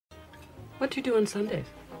What do you do on Sundays?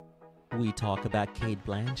 We talk about Cate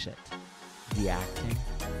Blanchett, the acting,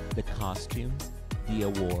 the costumes, the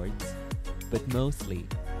awards, but mostly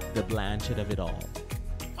the Blanchett of it all.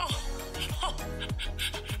 Oh,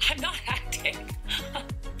 I'm not acting.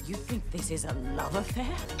 You think this is a love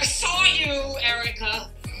affair? I saw you, Erica.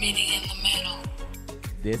 Meeting in the middle.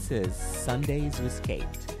 This is Sundays with Cate,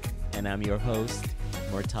 and I'm your host,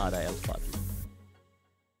 Murtada Elfadl.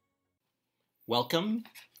 Welcome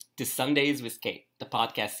to Sundays with Cate, the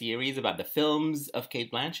podcast series about the films of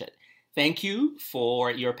Cate Blanchett. Thank you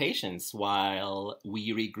for your patience while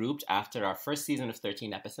we regrouped after our first season of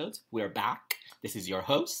 13 episodes. We're back. This is your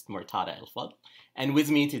host, Murtada Elfadl. And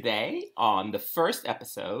with me today on the first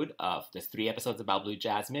episode of the 3 episodes about Blue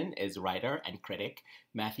Jasmine is writer and critic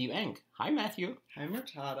Matthew Eng. Hi, Matthew. Hi,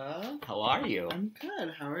 Murtada. How are you? I'm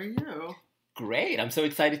good. How are you? Great. I'm so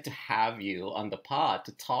excited to have you on the pod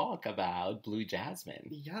to talk about Blue Jasmine.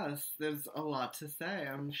 Yes, there's a lot to say,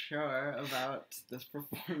 I'm sure, about this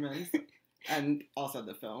performance and also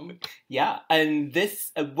the film. Yeah, and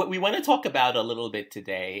this, what we want to talk about a little bit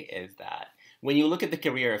today is that when you look at the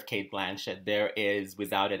career of Cate Blanchett, there is,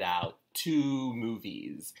 without a doubt, 2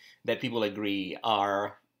 movies that people agree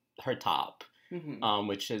are her top. Mm-hmm.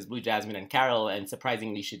 Which is Blue Jasmine and Carol, and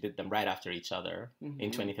surprisingly she did them right after each other in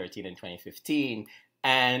 2013 and 2015.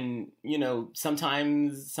 And, you know,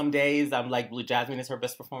 sometimes, some days I'm like Blue Jasmine is her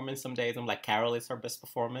best performance, some days I'm like Carol is her best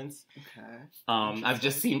performance. Okay. I've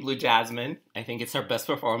just seen Blue Jasmine. I think it's her best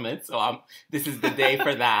performance, so this is the day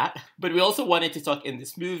for that. But we also wanted to talk in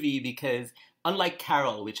this movie because unlike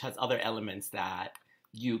Carol, which has other elements that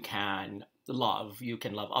you can love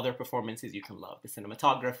other performances, you can love the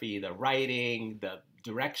cinematography, the writing, the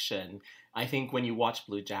direction. I think when you watch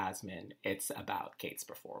Blue Jasmine, it's about Cate's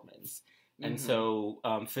performance. And so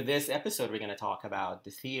for this episode, we're going to talk about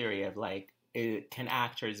the theory of can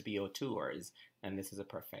actors be auteurs? And this is a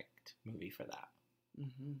perfect movie for that.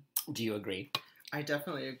 Do you agree? I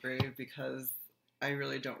definitely agree because I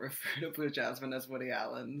really don't refer to Blue Jasmine as Woody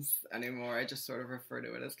Allen's anymore. I just sort of refer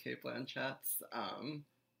to it as Cate Blanchett's.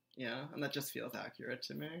 Yeah, and that just feels accurate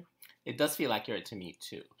to me. It does feel accurate to me,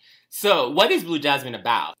 too. So, what is Blue Jasmine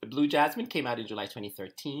about? Blue Jasmine came out in July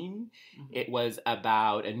 2013. It was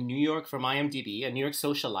about a New York, from IMDb, a New York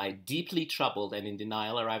socialite, deeply troubled and in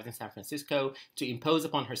denial, arrives in San Francisco to impose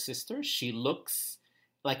upon her sister. She looks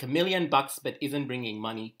like $1 million, but isn't bringing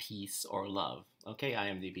money, peace, or love. Okay,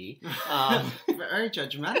 IMDb. Very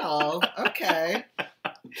judgmental. Okay.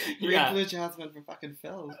 Yeah. Blue Jasmine for fucking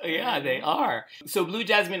film. Yeah, they are. So Blue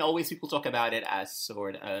Jasmine, always people talk about it as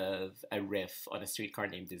sort of a riff on A Streetcar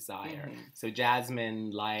Named Desire. So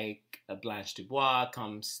Jasmine, like Blanche Dubois,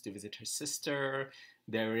 comes to visit her sister.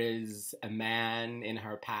 There is a man in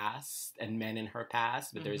her past and men in her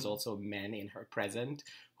past, but there's also men in her present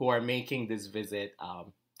who are making this visit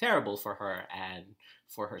terrible for her and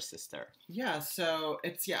for her sister. Yeah, so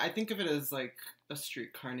I think of it as like A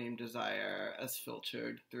Streetcar Named Desire as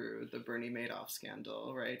filtered through the Bernie Madoff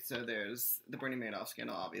scandal, right? So there's the Bernie Madoff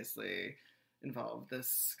scandal obviously involved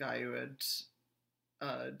this guy who had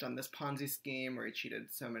done this Ponzi scheme where he cheated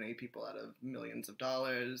so many people out of millions of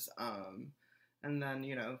dollars, and then,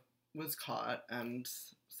 you know, was caught and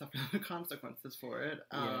suffered the consequences for it,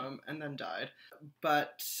 and then died.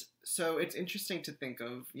 But so it's interesting to think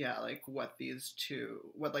of, what this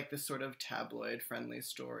sort of tabloid-friendly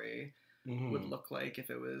story would look like if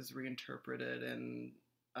it was reinterpreted in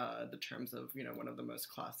the terms of, you know, one of the most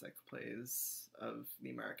classic plays of the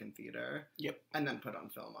American theater. Yep. And then put on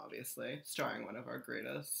film, obviously, starring one of our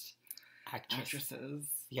greatest actresses.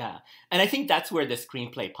 Yeah. And I think that's where the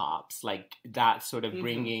screenplay pops, like that sort of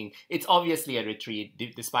bringing, it's obviously a retreat,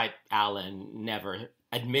 despite Alan never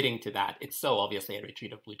admitting to that. It's so obviously a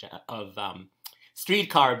retreat of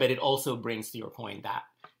Streetcar, but it also brings, to your point, that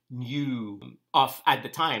at the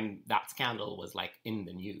time that scandal was like in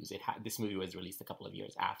the news. This movie was released a couple of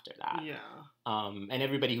years after that. Yeah. And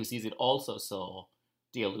everybody who sees it also saw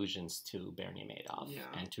the allusions to Bernie Madoff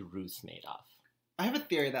and to Ruth Madoff. I have a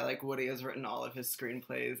theory that, like, Woody has written all of his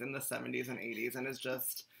screenplays in the 70s and 80s and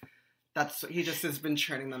he just has been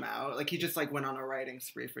churning them out. Like, he just, like, went on a writing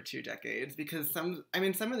spree for 2 decades because some of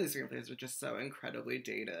these screenplays are just so incredibly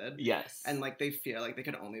dated. Yes. And, like, they feel like they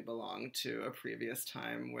could only belong to a previous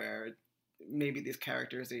time where maybe these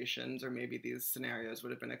characterizations or maybe these scenarios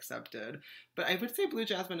would have been accepted. But I would say Blue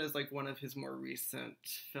Jasmine is, like, one of his more recent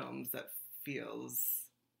films that feels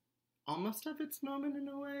almost of its moment in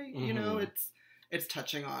a way. You know, it's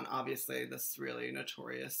touching on, obviously, this really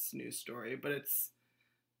notorious news story, but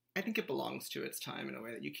I think it belongs to its time in a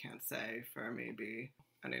way that you can't say for maybe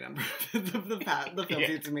any number of the films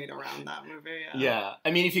he's made around that movie. Yeah.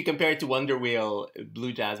 I mean, if you compare it to Wonder Wheel,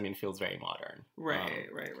 Blue Jasmine feels very modern. Right.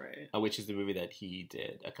 Which is the movie that he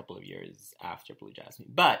did a couple of years after Blue Jasmine.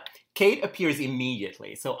 But Cate appears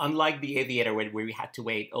immediately. So unlike The Aviator, where we had to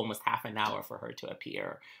wait almost half an hour for her to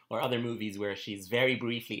appear, or other movies where she's very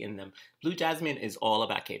briefly in them, Blue Jasmine is all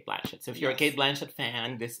about Cate Blanchett. So if you're a Cate Blanchett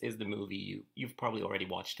fan, this is the movie. You've probably already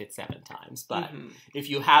watched it 7 times. But if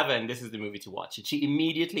you haven't, this is the movie to watch. She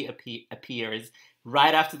immediately appears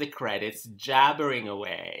right after the credits, jabbering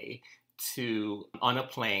away on a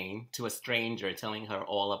plane to a stranger, telling her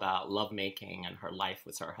all about lovemaking and her life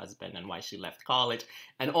with her husband and why she left college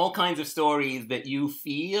and all kinds of stories that you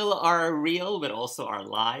feel are real but also are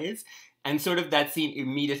lies. And sort of that scene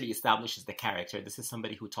immediately establishes the character. This is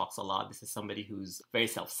somebody who talks a lot. This is somebody who's very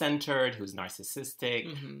self-centered, who's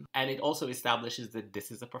narcissistic. And it also establishes that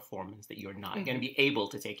this is a performance that you're not going to be able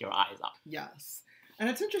to take your eyes off. Yes. And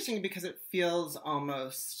it's interesting because it feels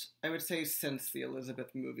almost, I would say, since the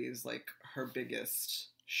Elizabeth movies, like her biggest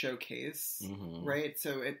showcase, right?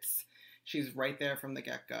 So she's right there from the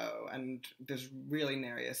get-go, and there's really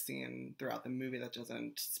nary a scene throughout the movie that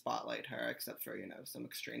doesn't spotlight her, except for, some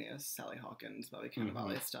extraneous Sally Hawkins, Bobby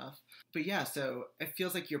Cannavale stuff. But yeah, so it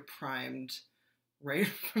feels like you're primed right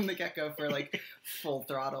from the get-go for, like, full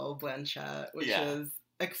throttle Blanchett, which is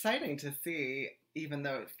exciting to see, even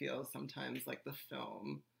though it feels sometimes like the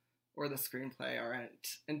film or the screenplay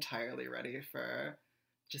aren't entirely ready for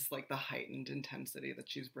just like the heightened intensity that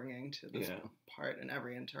she's bringing to this part in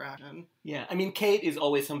every interaction. Yeah, I mean, Cate is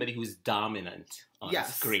always somebody who's dominant on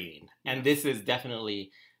screen. And this is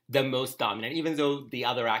definitely the most dominant, even though the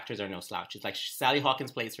other actors are no slouches. Like Sally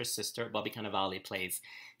Hawkins plays her sister, Bobby Cannavale plays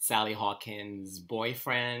Sally Hawkins'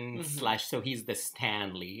 boyfriend so he's the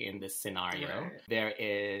Stanley in this scenario. Right. There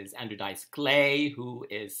is Andrew Dice Clay, who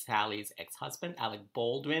is Sally's ex-husband. Alec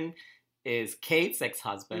Baldwin is Kate's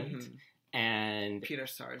ex-husband. And Peter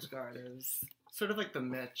Sarsgaard is sort of like the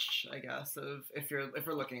Mitch, I guess, of if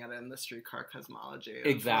we're looking at it in the streetcar cosmology.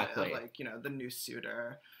 Exactly. Like, the new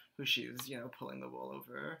suitor who she's, pulling the wool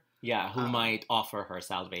over. Yeah, who might offer her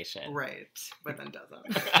salvation. Right, but then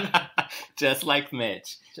doesn't. Just like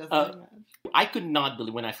Mitch. Just like Mitch. I could not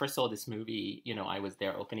believe, when I first saw this movie, I was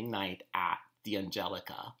there opening night at the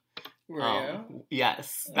Angelica. Were you?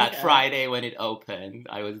 Yes. That Friday when it opened,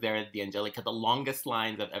 I was there at the Angelica, the longest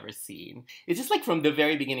lines I've ever seen. It's just like from the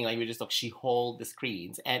very beginning, like we just she hold the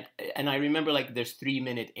screens. And I remember like there's 3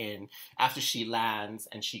 minutes in, after she lands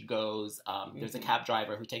and she goes, there's a cab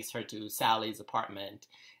driver who takes her to Sally's apartment,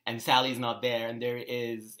 and Sally's not there, and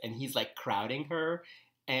he's like crowding her.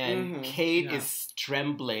 And Cate is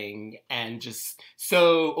trembling and just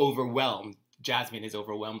so overwhelmed. Jasmine is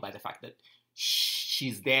overwhelmed by the fact that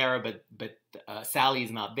she's there, but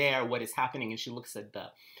Sally's not there. What is happening? And she looks at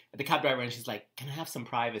the cab driver and she's like, "Can I have some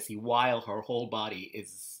privacy?" While her whole body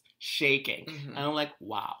is shaking. And I'm like,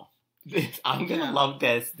 wow, I'm gonna love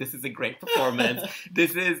this. This is a great performance.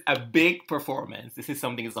 This is a big performance. This is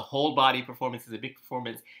something. It's a whole body performance. It's a big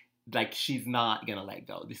performance. Like, she's not gonna let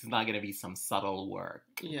go. This is not gonna be some subtle work.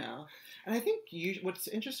 Yeah. And I think what's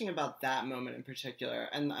interesting about that moment in particular,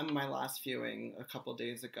 and my last viewing a couple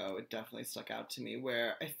days ago, it definitely stuck out to me,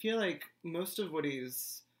 where I feel like most of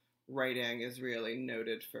Woody's writing is really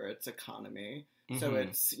noted for its economy. So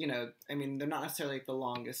it's, I mean, they're not necessarily like the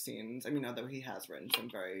longest scenes. I mean, although he has written some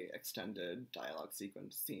very extended dialogue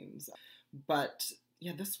sequence scenes. But,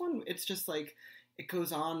 yeah, this one, it's just like, it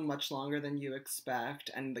goes on much longer than you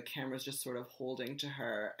expect, and the camera's just sort of holding to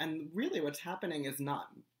her. And really what's happening is not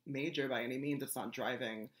major by any means. It's not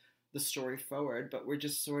driving the story forward, but we're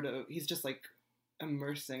just he's just like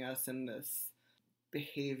immersing us in this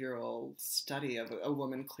behavioral study of a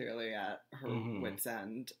woman clearly at her wit's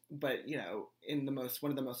end, but in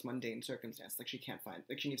one of the most mundane circumstances. Like, she can't find,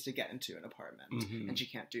 like, she needs to get into an apartment and she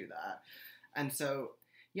can't do that. And so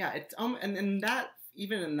it's and in that,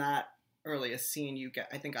 even in that earliest scene,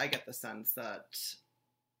 I think I get the sense that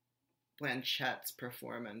Blanchett's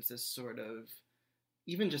performance is sort of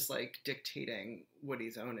even just like dictating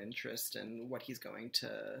Woody's own interest in what he's going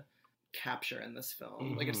to capture in this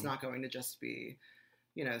film. Like, it's not going to just be,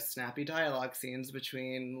 snappy dialogue scenes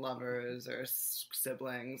between lovers or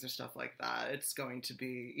siblings or stuff like that. It's going to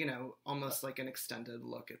be, almost like an extended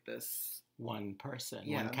look at this one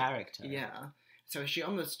person, one character. Yeah. So she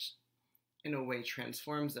almost, in a way,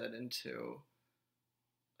 transforms it into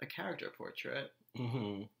a character portrait.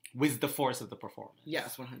 With the force of the performance.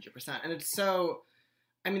 Yes, 100%. And it's so,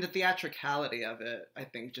 I mean, the theatricality of it, I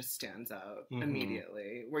think, just stands out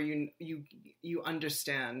immediately, where you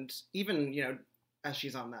understand, even, as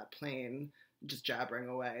she's on that plane, just jabbering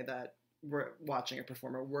away, that we're watching a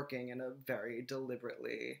performer working in a very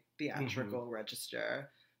deliberately theatrical register.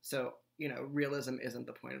 So, you know, realism isn't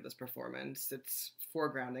the point of this performance. It's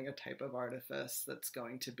foregrounding a type of artifice that's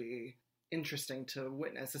going to be interesting to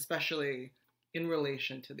witness, especially in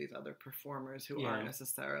relation to these other performers who aren't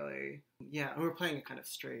necessarily, who are playing it kind of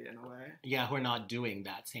straight in a way. Yeah, who are not doing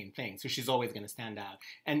that same thing. So she's always going to stand out.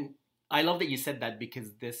 And I love that you said that,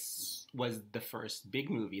 because this was the first big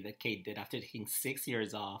movie that Cate did after taking 6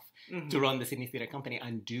 years off to run the Sydney Theatre Company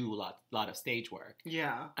and do a lot of stage work.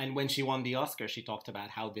 Yeah. And when she won the Oscar, she talked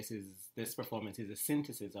about how this performance is a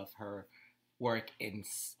synthesis of her work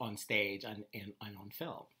on stage and on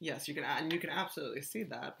film. Yes, you can absolutely see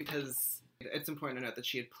that, because it's important to note that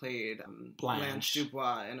she had played Blanche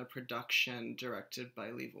Dubois in a production directed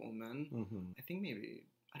by Lee Woolman. I think maybe,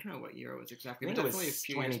 I don't know what year it was exactly, but definitely a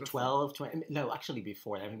few 2012, no, actually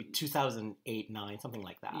before that, maybe 2008, 9, something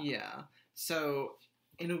like that. Yeah. So,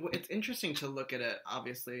 it's interesting to look at it,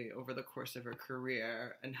 obviously, over the course of her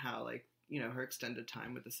career, and how, like, you know, her extended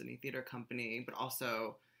time with the Sydney Theatre Company, but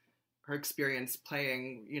also her experience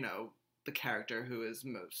playing, you know, the character who is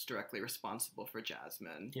most directly responsible for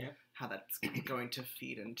Jasmine. Yeah. How that's going to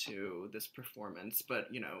feed into this performance, but,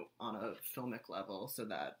 you know, on a filmic level, so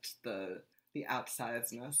that the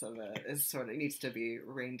outsideness of it is sort of needs to be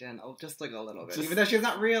reined in just like a little bit, even though she's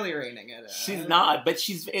not really reining it in. She's not, but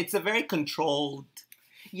it's a very controlled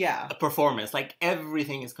performance. Like,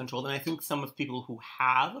 everything is controlled, and I think some of the people who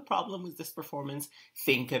have a problem with this performance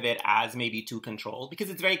think of it as maybe too controlled, because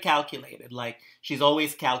it's very calculated. Like, she's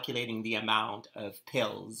always calculating the amount of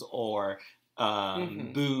pills or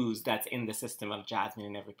booze that's in the system of Jasmine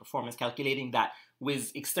in every performance, calculating that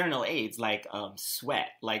with external aids like sweat,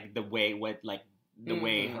 like the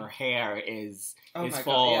way her hair is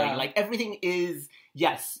falling, like everything is,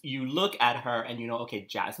 yes, you look at her and you know, okay,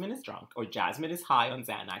 Jasmine is drunk, or Jasmine is high on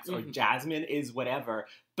Xanax, or Jasmine is whatever,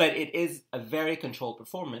 but it is a very controlled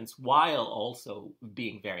performance while also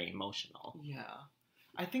being very emotional. Yeah.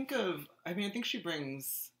 I think she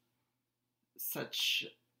brings such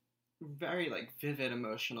very, like, vivid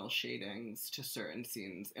emotional shadings to certain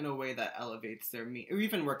scenes in a way that elevates their or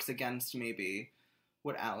even works against maybe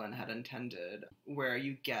what Alan had intended, where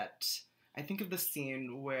you get, I think of the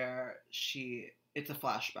scene where it's a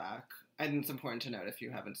flashback, and it's important to note if you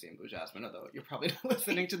haven't seen Blue Jasmine, although you're probably not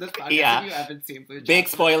listening to this podcast if you haven't seen Blue Jasmine. Big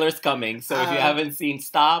spoilers coming, so if you haven't seen,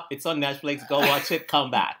 stop, it's on Netflix, go watch it, come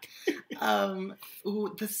back.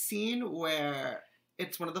 The scene where,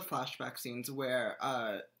 it's one of the flashback scenes where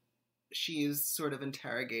she's sort of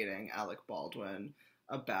interrogating Alec Baldwin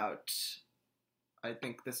about, I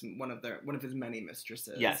think, one of his many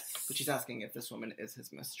mistresses. Yes. But she's asking if this woman is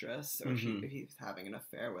his mistress, or if he's having an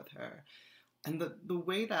affair with her. And the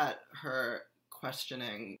way that her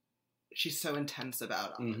questioning, she's so intense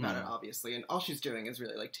about it, obviously, and all she's doing is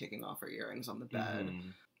really, like, taking off her earrings on the bed.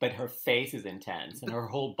 But her face is intense, and her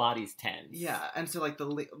whole body's tense. Yeah, and so, like,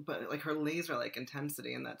 her laser-like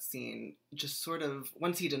intensity in that scene just sort of,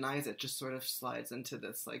 once he denies it, just sort of slides into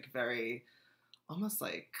this, like, very, almost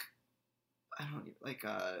like, I don't know, like,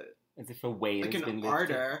 as if a weight like has an been lifted.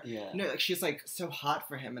 ardor. Yeah. No, like, she's, like, so hot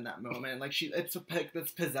for him in that moment. Like, it's like this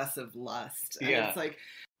possessive lust. And it's like,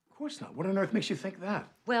 of course not. What on earth makes you think that?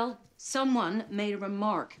 Well, someone made a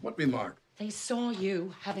remark. What remark? They saw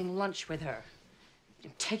you having lunch with her.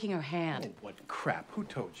 Taking her hand. Oh, what crap. Who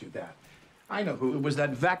told you that? I know who. It was that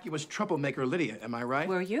vacuous troublemaker, Lydia. Am I right?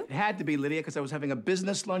 Were you? It had to be Lydia, because I was having a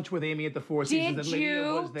business lunch with Amy at the Four Seasons, and Lydia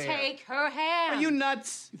was there. Did you take her hand? Are you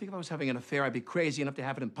nuts? You think if I was having an affair, I'd be crazy enough to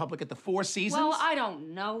have it in public at the Four Seasons? Well, I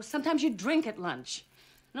don't know. Sometimes you drink at lunch.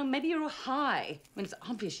 No, maybe you're high. I mean, it's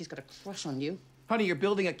obvious she's got a crush on you. Honey, you're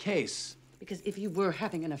building a case. Because if you were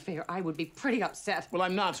having an affair, I would be pretty upset. Well,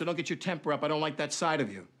 I'm not, so don't get your temper up. I don't like that side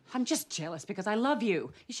of you. I'm just jealous because I love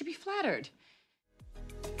you. You should be flattered.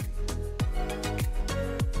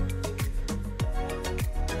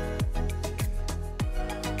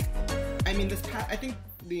 I mean, I think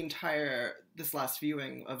this last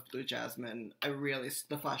viewing of Blue Jasmine,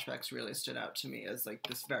 the flashbacks really stood out to me as, like,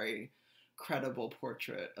 this very credible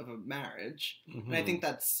portrait of a marriage. And I think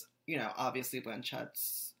that's, you know, obviously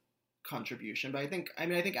Blanchett's contribution, but I think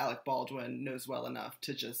Alec Baldwin knows well enough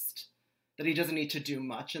to just, that he doesn't need to do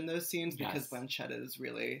much in those scenes, because Blanchett is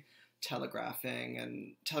really telegraphing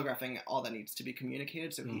all that needs to be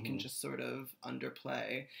communicated, so he can just sort of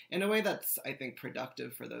underplay in a way that's, I think,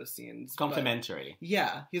 productive for those scenes. Complimentary.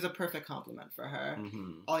 Yeah, he's a perfect compliment for her.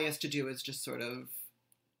 All he has to do is just sort of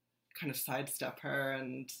kind of sidestep her,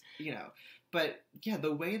 and, you know, but yeah,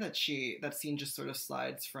 the way that that scene just sort of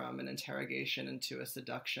slides from an interrogation into a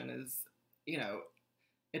seduction is, you know,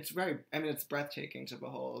 it's breathtaking to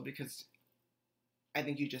behold, because I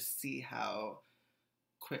think you just see how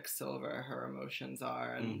quicksilver her emotions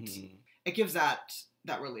are, and it gives that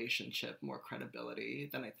relationship more credibility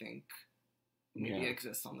than I think maybe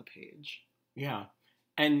exists on the page. Yeah.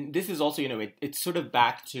 And this is also, it's sort of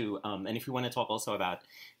back to, and if you want to talk also about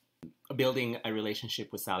building a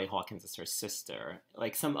relationship with Sally Hawkins as her sister,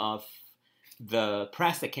 like some of the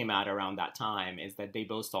press that came out around that time is that they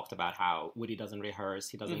both talked about how Woody doesn't rehearse,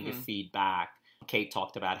 he doesn't give feedback. Cate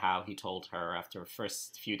talked about how he told her after the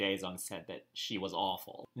first few days on set that she was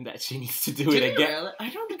awful and that she needs to do it again. Really? I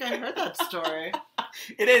don't think I heard that story.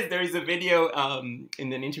 It is. There is a video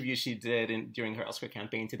in an interview she did during her Oscar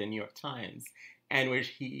campaign to the New York Times, and where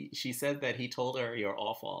she said that he told her, "You're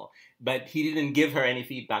awful," but he didn't give her any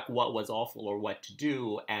feedback what was awful or what to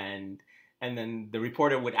do, and then the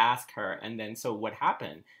reporter would ask her, and then, so what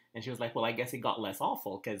happened? And she was like, well, I guess it got less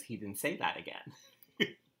awful because he didn't say that again.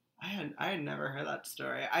 I had never heard that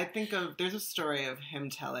story. I think there's a story of him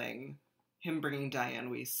bringing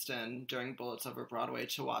Diane Wieston during Bullets Over Broadway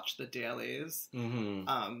to watch the dailies,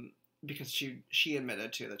 because she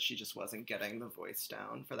admitted to that she just wasn't getting the voice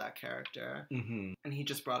down for that character, and he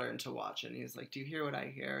just brought her in to watch it, and he was like, "Do you hear what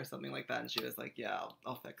I hear?" or something like that, and she was like, "Yeah,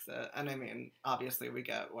 I'll fix it." And I mean, obviously, we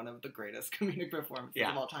get one of the greatest comedic performances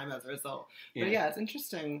of all time as a result. But yeah, it's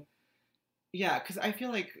interesting. Yeah, because I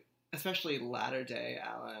feel like, especially latter day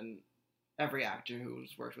Alan, every actor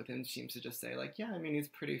who's worked with him seems to just say, like, yeah, I mean, he's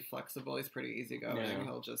pretty flexible, he's pretty easygoing,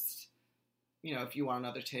 he'll just, if you want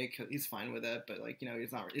another take, he's fine with it, but, like, he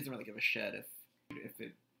doesn't really give a shit if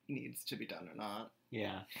it needs to be done or not.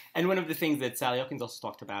 Yeah. And one of the things that Sally Hawkins also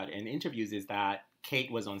talked about in interviews is that Cate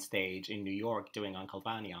was on stage in New York doing Uncle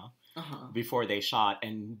Vanya before they shot,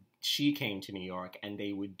 and she came to New York and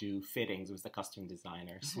they would do fittings. It was the costume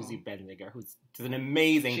designer, Susie Bendiger, who does an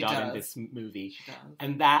amazing job in this movie.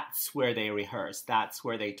 And that's where they rehearsed. That's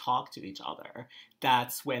where they talked to each other.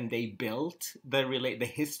 That's when they built the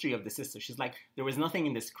history of the sisters. She's like, there was nothing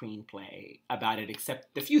in the screenplay about it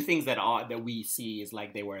except the few things that we see is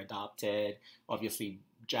like they were adopted. Obviously,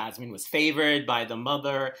 Jasmine was favored by the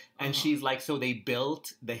mother, and she's like, so they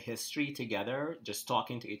built the history together, just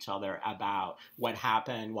talking to each other about what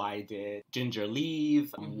happened, why did Ginger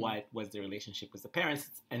leave, what was the relationship with the parents,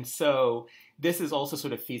 and so this is also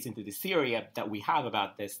sort of feeds into the theory that we have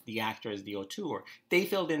about this, the actors, the auteur. They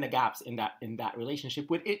filled in the gaps in that relationship,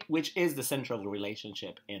 which is the central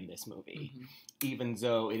relationship in this movie, even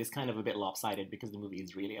though it is kind of a bit lopsided because the movie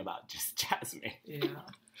is really about just Jasmine. Yeah.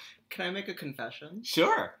 Can I make a confession?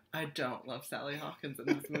 Sure. I don't love Sally Hawkins in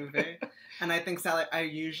this movie. And I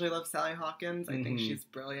usually love Sally Hawkins. I think she's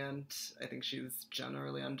brilliant. I think she's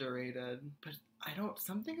generally underrated. But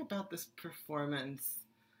something about this performance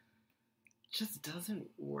just doesn't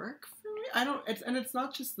work for me. It's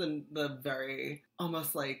not just the very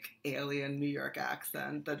almost like alien New York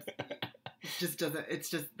accent that just doesn't, it's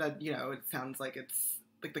just that, it sounds like it's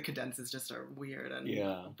like the cadences just are weird,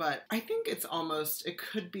 but I think it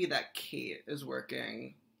could be that Cate is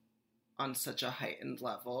working on such a heightened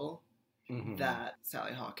level that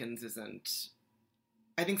Sally Hawkins isn't.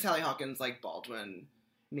 I think Sally Hawkins, like Baldwin,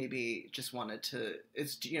 maybe just wanted to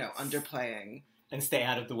underplaying and stay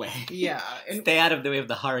out of the way. Yeah, and stay out of the way of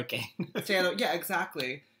the hurricane. Yeah,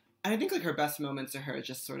 exactly. And I think like her best moments are her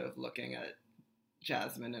just sort of looking at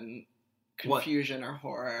Jasmine and confusion or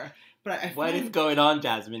horror. But what is going on,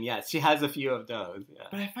 Jasmine? Yes, she has a few of those. Yeah.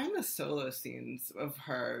 But I find the solo scenes of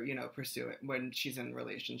her, pursuing when she's in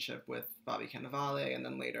relationship with Bobby Cannavale and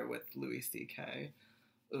then later with Louis C.K.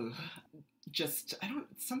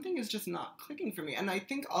 Something is just not clicking for me. And I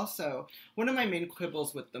think also one of my main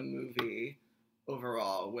quibbles with the movie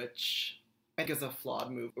overall, which I think is a flawed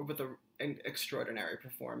movie with an extraordinary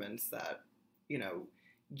performance that,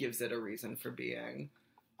 gives it a reason for being.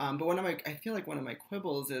 But I feel like one of my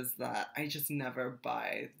quibbles is that I just never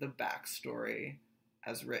buy the backstory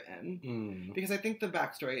as written. Because I think the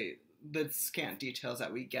backstory, the scant details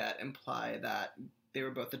that we get imply that they were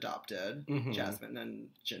both adopted, Jasmine and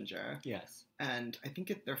Ginger. Yes. And I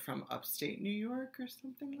think they're from upstate New York or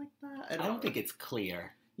something like that. I don't think it's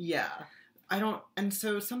clear. Yeah. And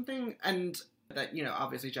so that,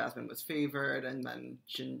 obviously Jasmine was favored and then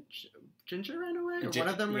Ginger ran away? Or one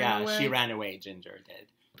of them ran away? Yeah, she ran away, Ginger did.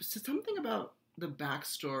 So something about the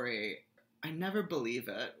backstory, I never believe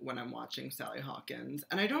it when I'm watching Sally Hawkins.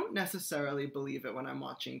 And I don't necessarily believe it when I'm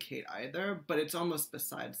watching Cate either, but it's almost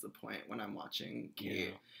besides the point when I'm watching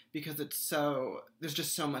Cate. Because there's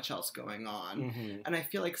just so much else going on. And I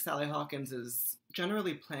feel like Sally Hawkins is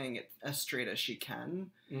generally playing it as straight as she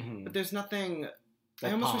can. But there's nothing...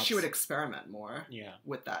 I almost wish she would experiment more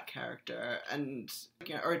with that character and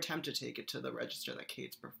or attempt to take it to the register that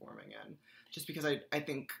Cate's performing in. just because I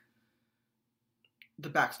think the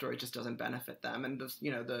backstory just doesn't benefit them, and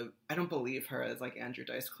I don't believe her as like Andrew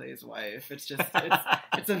Dice Clay's wife. It's just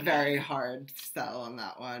it's a very hard sell on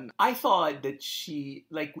that one. I thought that she,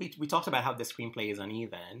 like, we talked about how the screenplay is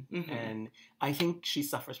uneven, and I think she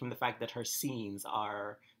suffers from the fact that her scenes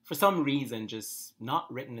are, for some reason, just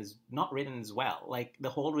not written as well. Like, the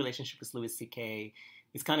whole relationship with Louis C.K.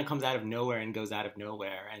 It kind of comes out of nowhere and goes out of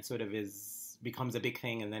nowhere, and sort of becomes a big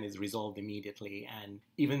thing and then is resolved immediately. And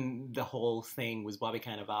even the whole thing with Bobby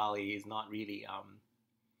Cannavale is not really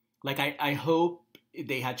I hope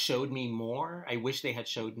they had showed me more. I wish they had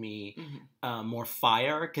showed me more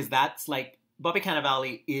fire, because that's like, Bobby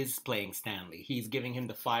Cannavale is playing Stanley. He's giving him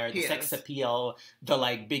the fire, the sex appeal, the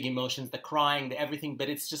like big emotions, the crying, the everything. But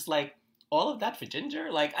it's just like, all of that for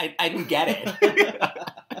Ginger? Like, I didn't get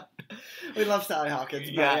it. We love Sally Hawkins,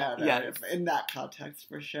 but in that context,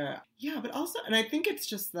 for sure. Yeah, but also, and I think it's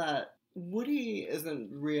just that Woody isn't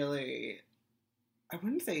really, I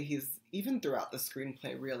wouldn't say he's, even throughout the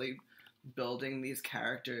screenplay, really building these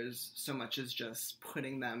characters so much as just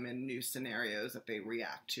putting them in new scenarios that they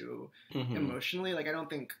react to emotionally. Like, I don't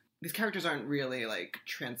think, these characters aren't really, like,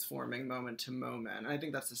 transforming moment to moment. And I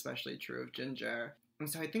think that's especially true of Ginger. And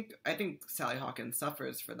so I think Sally Hawkins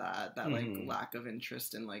suffers for that like lack of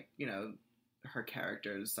interest in, like, you know, her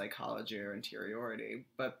character's psychology or interiority.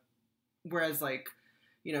 But whereas, like,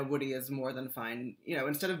 you know, Woody is more than fine. You know,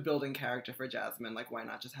 instead of building character for Jasmine, like, why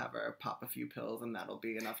not just have her pop a few pills and that'll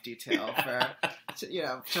be enough detail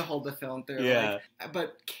to hold the film through. Yeah. Like,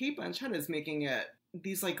 but Cate Blanchett is making it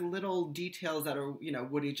these, like, little details that are, you know,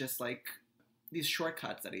 Woody just, like, these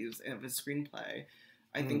shortcuts that he's in his screenplay,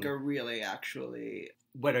 I think are really actually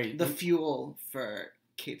the fuel for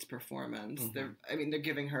Cate's performance. They're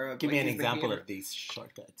giving her Give me an example of these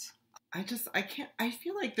shortcuts. I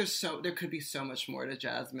feel like there could be so much more to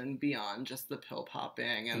Jasmine beyond just the pill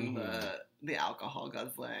popping and the alcohol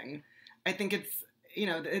guzzling. I think it's, you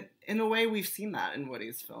know, in a way we've seen that in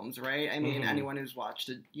Woody's films, right? I mean, anyone who's watched,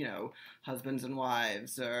 you know, Husbands and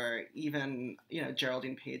Wives, or even, you know,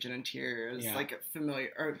 Geraldine Page in Interiors, like,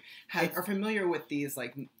 are familiar with these,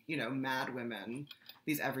 like, you know, mad women,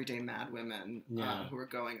 these everyday mad women who are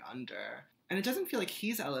going under. And it doesn't feel like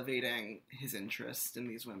he's elevating his interest in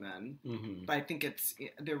these women, but I think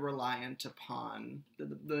they're reliant upon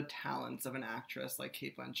the talents of an actress like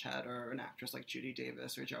Cate Blanchett, or an actress like Judy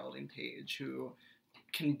Davis or Geraldine Page, who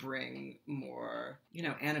can bring more, you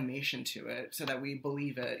know, animation to it so that we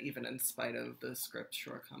believe it even in spite of the script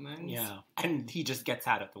shortcomings. Yeah. And he just gets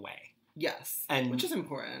out of the way. Yes, which is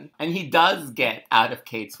important. And he does get out of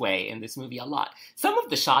Kate's way in this movie a lot. Some of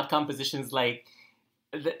the shot compositions, like,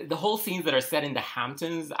 the whole scenes that are set in the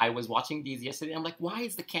Hamptons, I was watching these yesterday, I'm like, why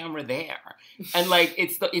is the camera there? And, like,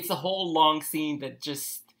 it's a whole long scene that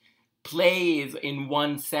just plays in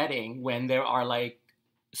one setting when there are, like,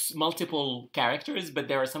 multiple characters, but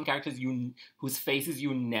there are some characters whose faces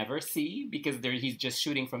you never see because he's just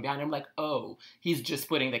shooting from behind. I'm like, oh, he's just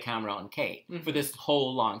putting the camera on Kate for this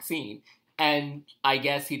whole long scene. And I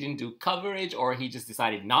guess he didn't do coverage, or he just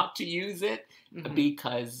decided not to use it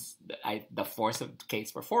because the force of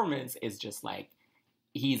Kate's performance is just like,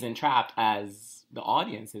 he's entrapped as the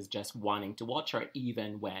audience is just wanting to watch her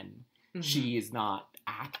even when she is not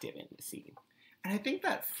active in the scene. And I think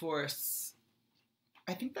that force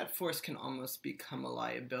can almost become a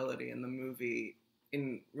liability in the movie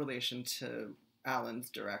in relation to Alan's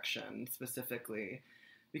direction specifically.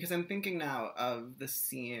 Because I'm thinking now of the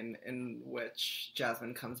scene in which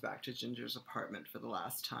Jasmine comes back to Ginger's apartment for the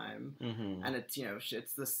last time, and it's, you know,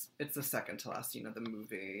 it's the second to last scene of the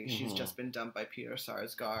movie. She's just been dumped by Peter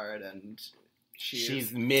Sarsgaard, and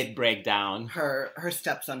she's mid breakdown. Her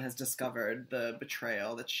stepson has discovered the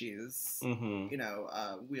betrayal that she's you know,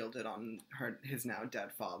 wielded on his now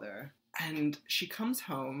dead father, and she comes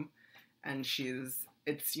home, and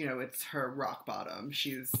it's her rock bottom.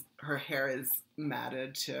 Her hair is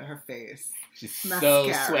matted to her face. She's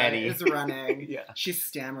Mascara so sweaty. is running. Yeah. She's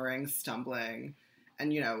stammering, stumbling.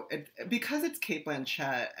 And, you know, because it's Cate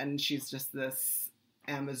Blanchett and she's just this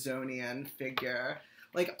Amazonian figure,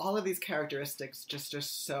 like, all of these characteristics just are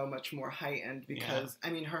so much more heightened because,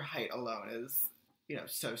 I mean, her height alone is, you know,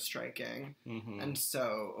 so striking and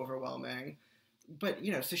so overwhelming. But,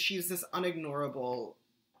 you know, so she's this unignorable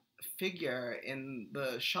figure in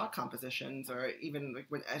the shot compositions, or even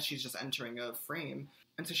like as she's just entering a frame.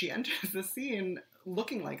 And so she enters the scene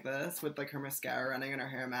looking like this, with, like, her mascara running and her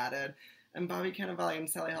hair matted, and Bobby Cannavale and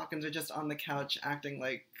Sally Hawkins are just on the couch acting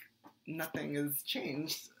like nothing has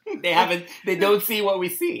changed. They don't see what we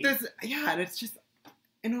see. And it's just,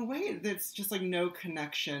 in a way, there's just, like, no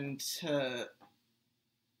connection to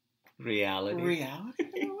reality.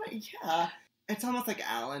 You know what? Yeah. It's almost like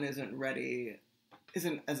Alan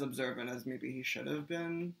isn't as observant as maybe he should have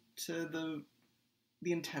been to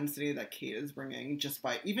the intensity that Cate is bringing just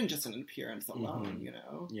by even just an appearance alone, you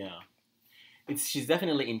know? Yeah. She's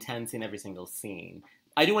definitely intense in every single scene.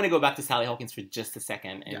 I do want to go back to Sally Hawkins for just a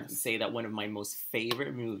second and say that one of my most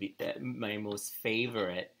favorite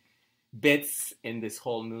bits in this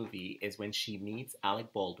whole movie is when she meets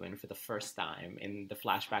Alec Baldwin for the first time in the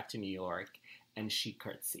flashback to New York, and she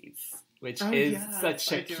curtsies, which is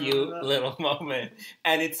such a cute little moment.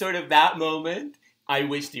 And it's sort of that moment. I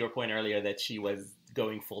wish, to your point earlier, that she was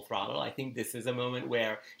going full throttle. I think this is a moment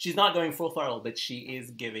where she's not going full throttle, but she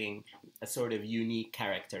is giving a sort of unique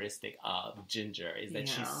characteristic of Ginger, is that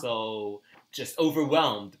she's so just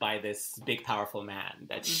overwhelmed by this big, powerful man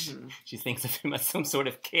that she thinks of him as some sort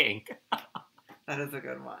of king. That is a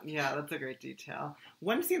good one. Yeah, that's a great detail.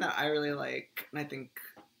 One scene that I really like, and I think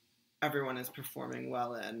everyone is performing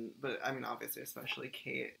well in, but I mean, obviously, especially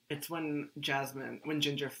Cate. It's when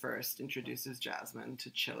Ginger first introduces Jasmine to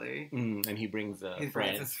Chile. And he brings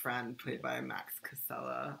his friend, played by Max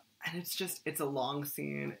Casella. And it's a long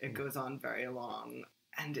scene. It goes on very long.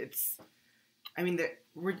 And I don't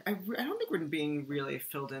think we're being really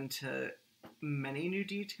filled into many new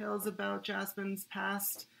details about Jasmine's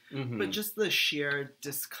past, but just the sheer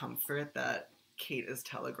discomfort that Cate is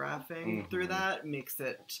telegraphing through that makes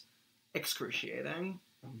it excruciating,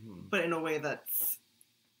 but in a way that's,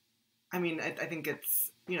 I mean, I think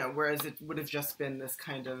it's, you know, whereas it would have just been this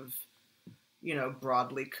kind of, you know,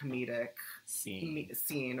 broadly comedic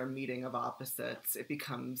scene or meeting of opposites, it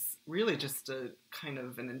becomes really just a kind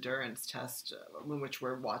of an endurance test in which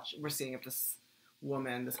we're seeing if this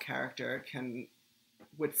woman, this character, can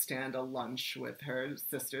withstand a lunch with her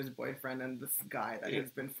sister's boyfriend and this guy that has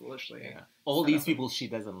been foolishly all these people she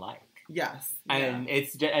doesn't like. Yes. And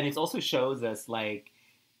it also shows us, like,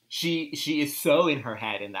 she is so in her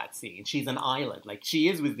head in that scene. She's an island. Like, she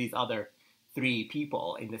is with these other three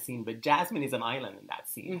people in the scene, but Jasmine is an island in that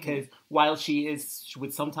scene. Because while she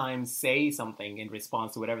would sometimes say something in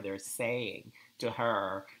response to whatever they're saying to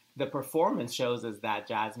her, the performance shows us that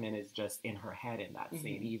Jasmine is just in her head in that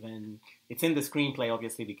scene. Even, it's in the screenplay,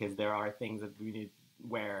 obviously, because there are things that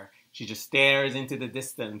where she just stares into the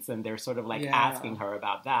distance and they're sort of like asking her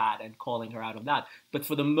about that and calling her out on that. But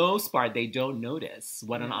for the most part, they don't notice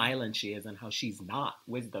what an island she is and how she's not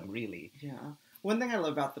with them, really. Yeah. One thing I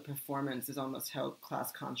love about the performance is almost how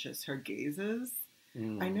class-conscious her gaze is.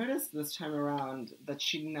 I noticed this time around that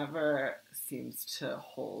she never seems to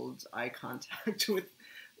hold eye contact with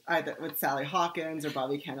either with Sally Hawkins or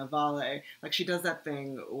Bobby Cannavale. Like, she does that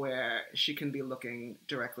thing where she can be looking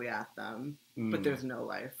directly at them, but there's no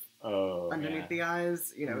life underneath the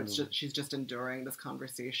eyes. You know, it's just, she's just enduring this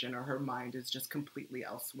conversation, or her mind is just completely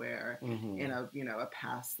elsewhere in a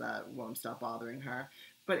past that won't stop bothering her.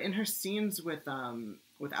 But in her scenes with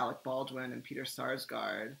Alec Baldwin and Peter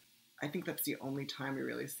Sarsgaard, I think that's the only time we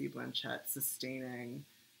really see Blanchett sustaining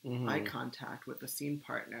eye contact with the scene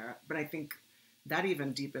partner. But I think that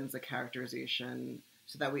even deepens the characterization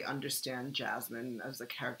so that we understand Jasmine as a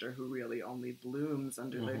character who really only blooms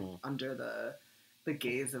under the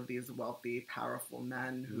gaze of these wealthy, powerful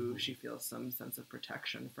men who she feels some sense of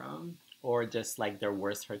protection from. Or just like they're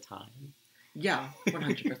worth her time. Yeah,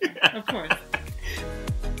 100%. Of course.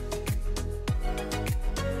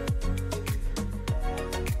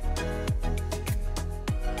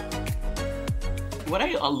 What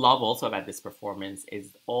I love also about this performance is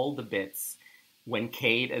all the bits when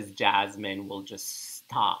Cate as Jasmine will just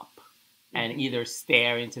stop and either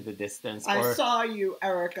stare into the distance or... I saw you,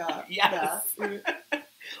 Erica. Yes.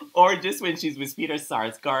 Or just when she's with Peter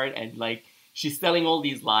Sarsgaard and, like, she's telling all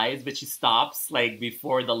these lies, but she stops, like,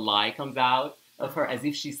 before the lie comes out of her, as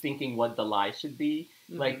if she's thinking what the lie should be.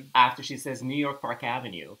 Like, after she says New York Park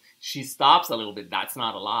Avenue, she stops a little bit. That's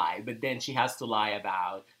not a lie. But then she has to lie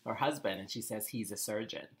about her husband, and she says he's a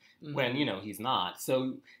surgeon, when, you know, he's not.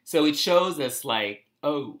 So it shows us, like,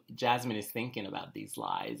 oh, Jasmine is thinking about these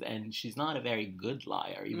lies, and she's not a very good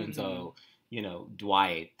liar, even though, you know,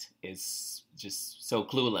 Dwight is just so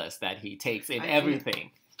clueless that he takes in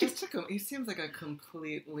everything. He seems like a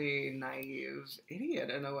completely naive idiot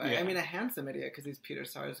in a way. Yeah. I mean, a handsome idiot because he's Peter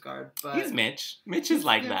Sarsgaard, but... He's Mitch. Mitch is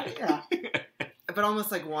like that. Yeah. But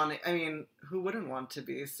almost like wanting... I mean, who wouldn't want to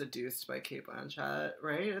be seduced by Cate Blanchett,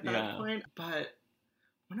 right, at that point? But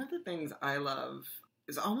one of the things I love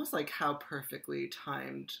is almost like how perfectly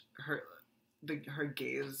timed her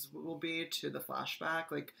gaze will be to the flashback.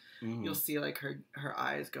 Like, you'll see, like, her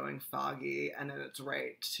eyes going foggy, and then it's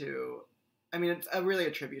right to... I mean, it's really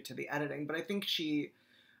a tribute to the editing, but I think she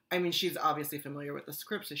I mean, she's obviously familiar with the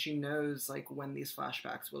script, so she knows, like, when these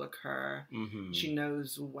flashbacks will occur. Mm-hmm. She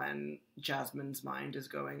knows when Jasmine's mind is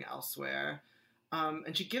going elsewhere.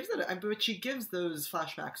 And she gives but she gives those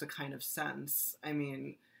flashbacks a kind of sense. I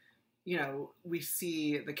mean, you know, we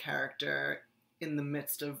see the character in the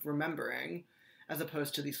midst of remembering, as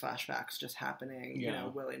opposed to these flashbacks just happening, you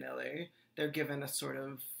know, willy-nilly. They're given a sort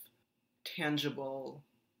of tangible,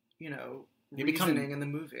 you know, reasoning in the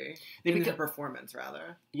movie. In the performance,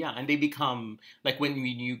 rather. Yeah, and they become, like, when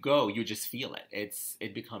you go, you just feel it.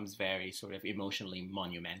 It becomes very sort of emotionally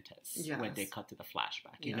monumentous when they cut to the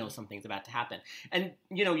flashback. You know something's about to happen. And,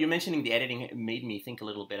 you know, you're mentioning the editing. It made me think a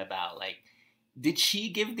little bit about, like, did she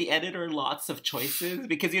give the editor lots of choices?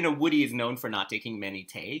 Because, you know, Woody is known for not taking many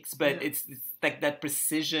takes, but it's like that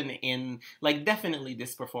precision in, like, definitely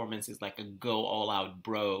this performance is like a go all out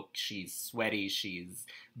broke. She's sweaty, she's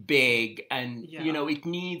big, and, you know, it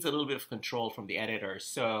needs a little bit of control from the editor,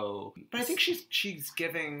 so... But I think she's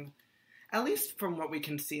giving, at least from what we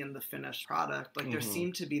can see in the finished product, like, there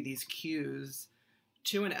seem to be these cues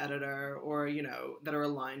to an editor, or, you know, that are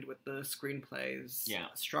aligned with the screenplay's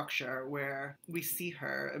structure, where we see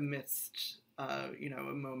her amidst, you know,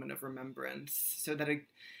 a moment of remembrance, so that it,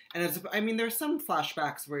 and it's, I mean, there's some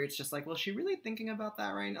flashbacks where it's just like, well, is she really thinking about that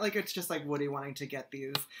right now? Like, it's just like Woody wanting to get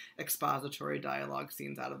these expository dialogue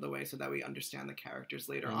scenes out of the way so that we understand the characters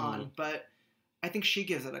later on, but I think she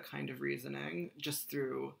gives it a kind of reasoning just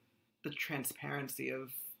through the transparency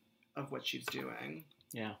of what she's doing.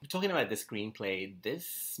 Yeah. Talking about the screenplay,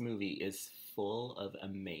 this movie is full of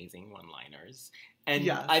amazing one-liners.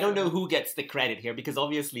 And I don't know who gets the credit here, because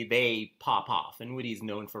obviously they pop off, and Woody's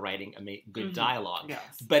known for writing good dialogue. Yes.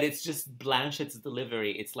 But it's just Blanchett's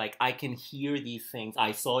delivery. It's like, I can hear these things.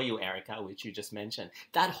 I saw you, Erica, which you just mentioned.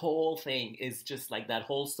 That whole thing is just like, that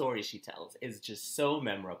whole story she tells is just so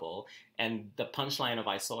memorable. And the punchline of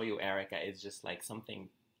I saw you, Erica is just like something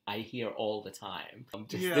I hear all the time.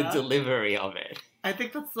 Just the delivery of it. I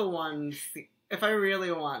think that's the one, if I'm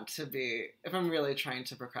really trying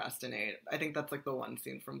to procrastinate, I think that's like the one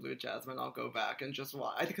scene from Blue Jasmine I'll go back and just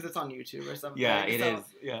watch. I think because it's on YouTube or something. Yeah, it is.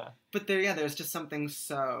 Yeah. But there's just something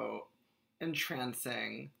so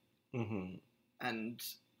entrancing and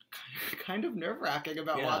kind of nerve-wracking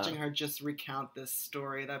about watching her just recount this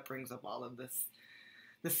story that brings up all of this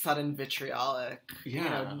sudden vitriolic, you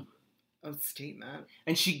know, a statement.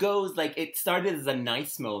 And she goes, like, it started as a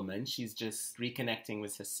nice moment. She's just reconnecting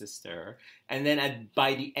with her sister. And then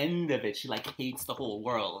by the end of it, she, like, hates the whole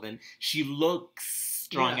world. And she looks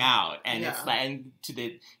strung out. And it's like, and to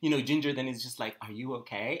the, you know, Ginger then is just like, are you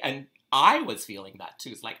okay? And I was feeling that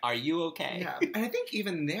too. It's like, are you okay? Yeah. And I think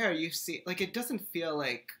even there you see, like, it doesn't feel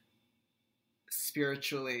like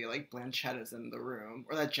spiritually, like, Blanchett is in the room.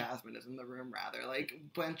 Or that Jasmine is in the room, rather. Like,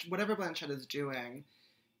 whatever Blanchett is doing,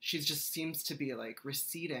 she just seems to be, like,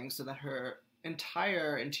 receding so that her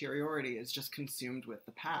entire interiority is just consumed with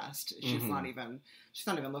the past. She's not even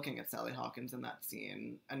looking at Sally Hawkins in that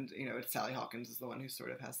scene. And, you know, it's Sally Hawkins is the one who sort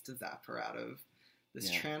of has to zap her out of this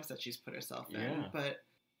trance that she's put herself in. But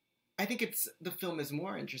I think the film is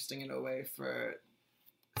more interesting in a way for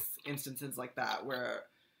instances like that, where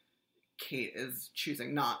Kate is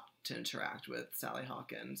choosing not to interact with Sally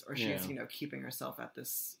Hawkins, or she's, you know, keeping herself at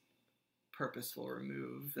this purposeful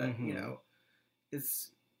remove that, you know,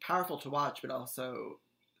 is powerful to watch, but also,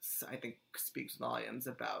 I think, speaks volumes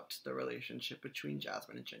about the relationship between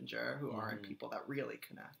Jasmine and Ginger, who aren't people that really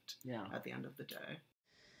connect at the end of the day.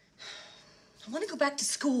 I want to go back to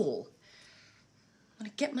school. I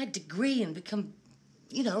want to get my degree and become,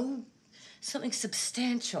 you know, something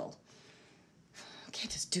substantial. I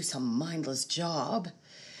can't just do some mindless job.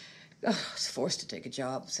 I was forced to take a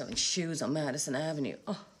job selling shoes on Madison Avenue.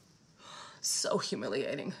 Oh, so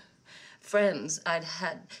humiliating. Friends I'd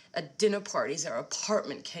had at dinner parties, our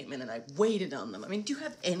apartment came in and I waited on them. I mean, do you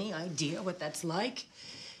have any idea what that's like?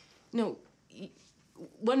 No,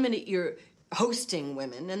 one minute you're hosting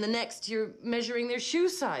women and the next you're measuring their shoe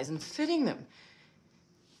size and fitting them.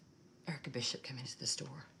 Erica Bishop came into the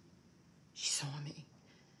store. She saw me,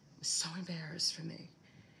 was so embarrassed for me.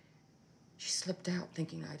 She slipped out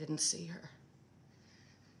thinking I didn't see her.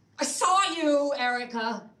 I saw you,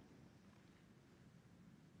 Erica!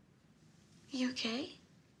 You okay?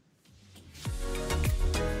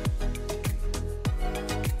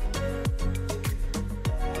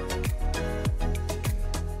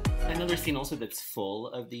 Another scene also that's full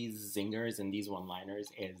of these zingers and these one-liners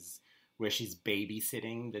is where she's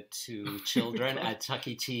babysitting the two children at Chuck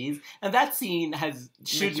E. Cheese. And that scene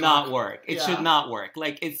should not work. It should not work.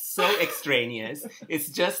 Like, it's so extraneous. It's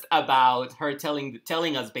just about her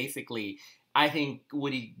telling us basically, I think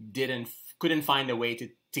Woody couldn't find a way to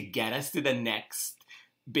to get us to the next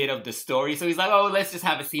bit of the story. So he's like, oh, let's just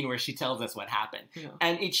have a scene where she tells us what happened. Yeah.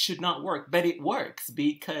 And it should not work, but it works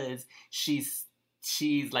because she's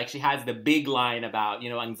like, she has the big line about,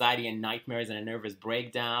 anxiety and nightmares and a nervous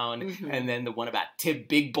breakdown. Mm-hmm. And then the one about tip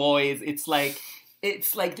big boys. It's like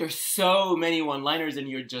there's so many one-liners and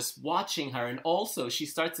you're just watching her. And also she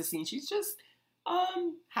starts the scene, she's just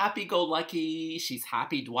happy-go-lucky. She's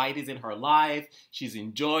happy Dwight is in her life. She's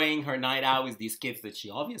enjoying her night out with these kids that she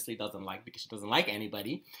obviously doesn't like because she doesn't like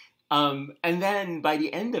anybody. And then by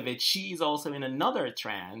the end of it, she's also in another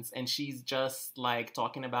trance and she's just like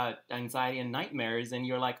talking about anxiety and nightmares. And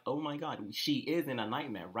you're like, oh my God, she is in a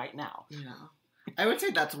nightmare right now. Yeah. I would say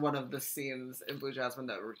that's one of the scenes in Blue Jasmine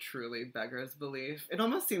that truly beggars belief. It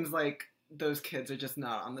almost seems like those kids are just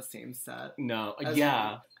not on the same set. No,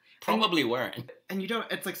 yeah. Probably weren't. And you don't,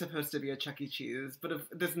 it's like supposed to be a Chuck E. Cheese, but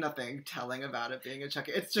there's nothing telling about it being a Chuck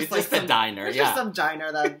E. It's just a diner, it's just some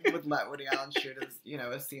diner that would let Woody Allen shoot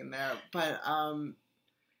a scene there. But,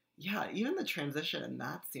 yeah, even the transition in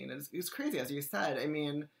that scene is crazy, as you said. I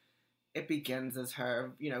mean, it begins as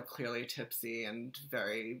her, clearly tipsy and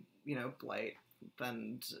very, blight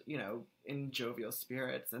and, in jovial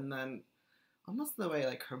spirits. And then almost the way,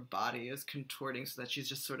 like, her body is contorting so that she's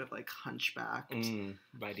just sort of, like, hunchbacked.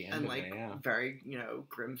 By the end and, of like, it, yeah. very,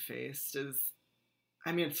 grim-faced is...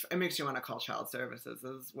 I mean, it makes you want to call child services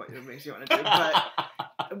is what it makes you want to do.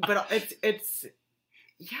 But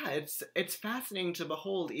it's fascinating to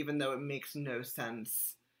behold, even though it makes no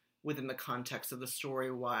sense within the context of the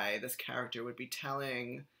story why this character would be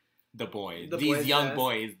telling... these young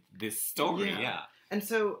boys, this story, yeah. And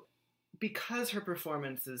so... because her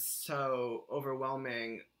performance is so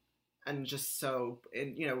overwhelming and just so,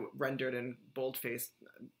 rendered in boldface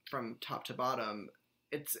from top to bottom,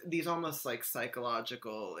 it's these almost like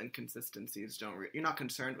psychological inconsistencies you're not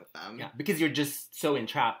concerned with them. Yeah, because you're just so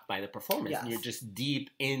entrapped by the performance. Yes. And you're just deep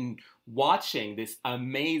in watching this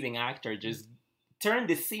amazing actor just turn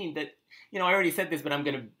this scene that, I already said this, but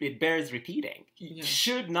it bears repeating. Yeah.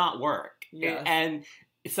 Should not work. Yes. And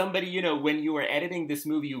somebody, when you were editing this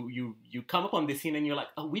movie, you come upon this scene and you're like,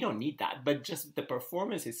 oh, we don't need that. But just the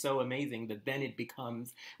performance is so amazing that then it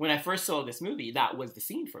becomes, when I first saw this movie, that was the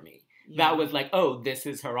scene for me. Yeah. That was like, oh, this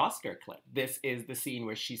is her Oscar clip. This is the scene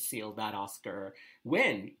where she sealed that Oscar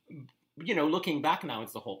win. Looking back now,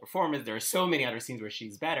 it's the whole performance. There are so many other scenes where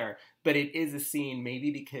she's better, but it is a scene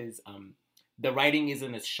maybe because the writing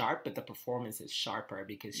isn't as sharp, but the performance is sharper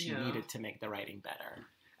because she needed to make the writing better.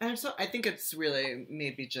 And so I think it's really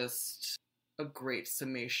maybe just a great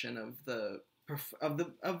summation of the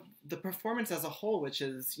performance as a whole, which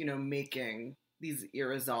is, making these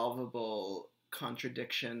irresolvable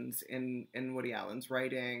contradictions in Woody Allen's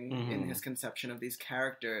writing, mm-hmm. in his conception of these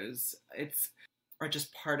characters. Are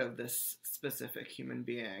just part of this specific human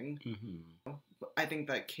being. Mm-hmm. I think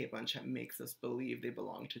that Cate Blanchett makes us believe they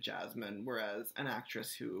belong to Jasmine, whereas an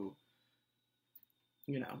actress who,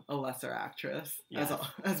 a lesser actress, yes.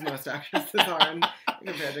 as most actresses are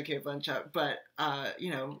compared to Cate Blanchett, but,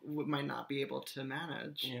 might not be able to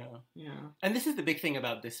manage. Yeah. Yeah. And this is the big thing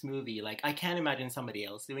about this movie. Like, I can't imagine somebody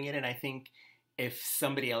else doing it, and I think if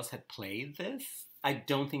somebody else had played this, I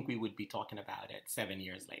don't think we would be talking about it 7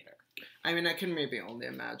 years later. I mean, I can maybe only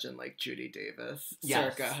imagine, like, Judy Davis,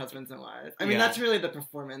 yes. circa Husbands and Wives. I mean, that's really the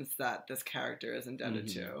performance that this character is indebted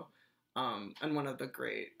mm-hmm. to. And one of the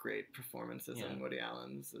great, great performances in Woody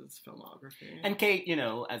Allen's filmography. And Cate,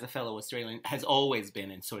 as a fellow Australian, has always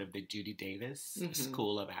been in sort of the Judy Davis mm-hmm.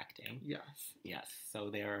 school of acting. Yes. Yes.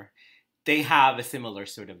 So they have a similar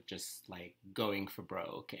sort of just, like, going for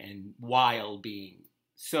broke and while being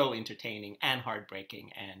so entertaining and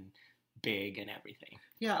heartbreaking and big and everything.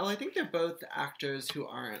 Yeah, well, I think they're both actors who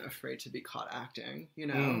aren't afraid to be caught acting,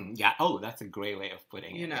 yeah, oh, that's a great way of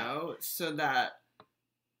putting it. So that,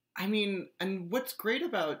 I mean, and what's great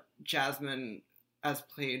about Jasmine as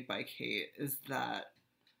played by Cate is that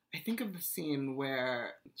I think of the scene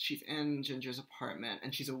where she's in Ginger's apartment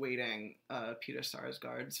and she's awaiting Peter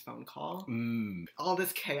Sarsgaard's phone call. All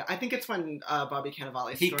this chaos. I think it's when Bobby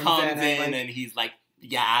Cannavale comes in and he's like,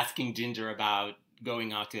 asking Ginger about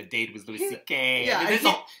going out to a date with Louis C.K. Yeah, there's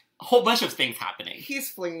a whole bunch of things happening. He's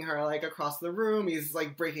flinging her, like, across the room. He's,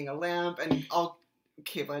 like, breaking a lamp. And all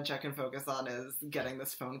Cate Blanchett can focus on is getting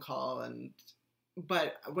this phone call.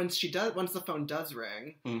 But once the phone does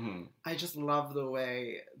ring, mm-hmm. I just love the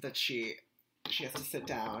way that she has to sit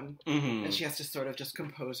down. Mm-hmm. And she has to sort of just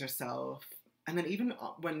compose herself. And then even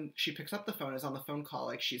when she picks up the phone, is on the phone call,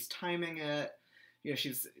 like, she's timing it.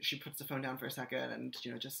 She puts the phone down for a second and,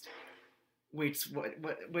 just waits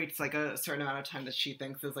like a certain amount of time that she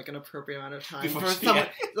thinks is like an appropriate amount of time Before for she- someone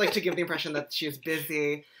yeah. like to give the impression that she is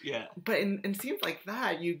busy. Yeah. But in scenes like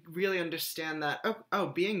that, you really understand that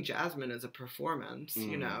being Jasmine is a performance,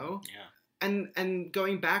 you know. Yeah. And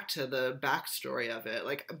going back to the backstory of it,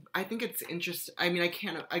 like I think it's interesting. I mean, I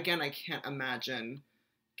can't imagine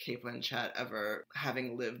Cate Blanchett ever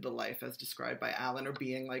having lived the life as described by Alan or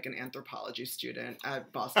being like an anthropology student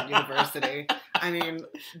at Boston University. I mean,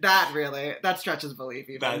 that stretches belief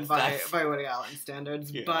even by Woody Allen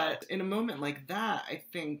standards. Yeah. But in a moment like that, I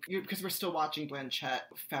think, because we're still watching Blanchett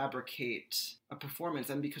fabricate a performance,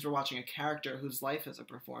 and because we're watching a character whose life is a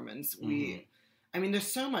performance, I mean,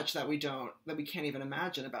 there's so much that we can't even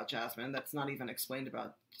imagine about Jasmine that's not even explained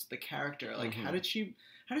about the character. Like, how did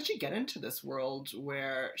she get into this world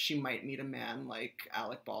where she might meet a man like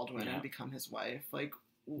Alec Baldwin and become his wife? Like,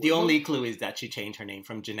 the only clue is that she changed her name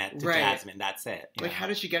from Jeanette to Jasmine. That's it. Like, how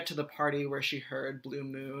did she get to the party where she heard Blue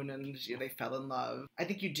Moon and they fell in love? I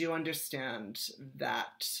think you do understand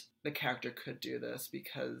that the character could do this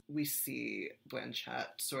because we see Blanchett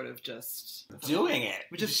sort of just doing it.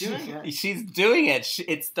 She's doing it.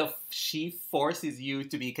 She forces you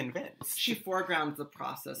to be convinced. She foregrounds the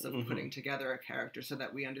process of putting together a character so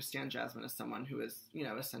that we understand Jasmine as someone who has, you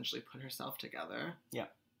know, essentially put herself together. Yeah.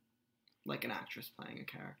 Like an actress playing a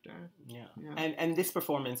character. Yeah. And this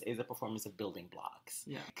performance is a performance of building blocks.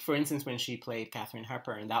 Yeah. For instance, when she played Katharine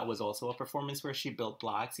Hepburn, that was also a performance where she built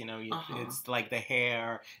blocks. You know, it's like the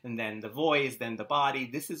hair and then the voice, then the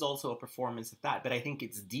body. This is also a performance of that, but I think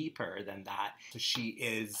it's deeper than that. So she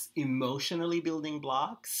is emotionally building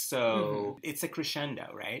blocks. So it's a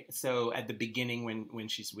crescendo, right? So at the beginning, when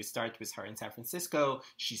we start with her in San Francisco,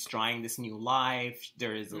 she's trying this new life.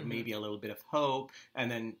 There is maybe a little bit of hope,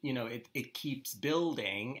 and then, you know, it keeps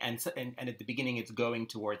building, and at the beginning it's going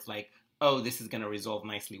towards like, oh, this is going to resolve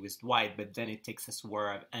nicely with Dwight, but then it takes a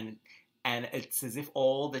swerve, and it's as if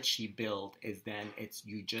all that she built is then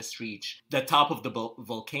you just reach the top of the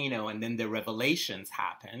volcano, and then the revelations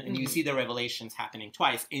happen, and you see the revelations happening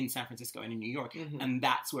twice in San Francisco and in New York, and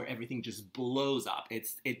that's where everything just blows up.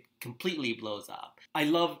 It completely blows up. I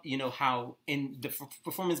love, you know, how in the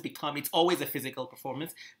performance it's always a physical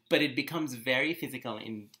performance, but it becomes very physical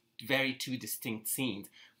in very two distinct scenes.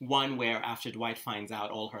 One where after Dwight finds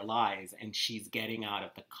out all her lies and she's getting out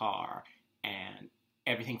of the car and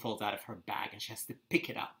everything falls out of her bag and she has to pick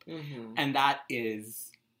it up. And that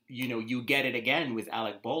is, you know, you get it again with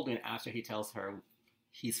Alec Baldwin after he tells her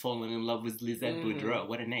he's fallen in love with Lisette Boudreau.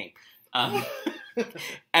 What a name.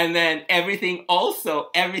 And then everything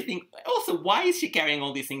also, why is she carrying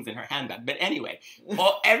all these things in her handbag? But anyway,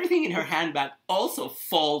 everything in her handbag also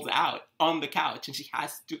falls out on the couch, and she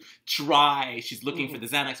has to try. She's looking for the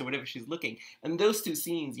Xanax or whatever she's looking. And those two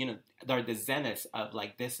scenes, you know, are the zenith of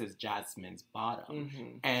like, this is Jasmine's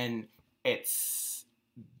bottom. And it's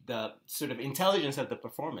the sort of intelligence of the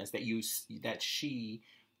performance that she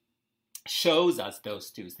shows us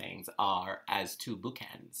those two things are as two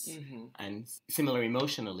bookends, and similar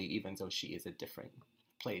emotionally, even though she is a different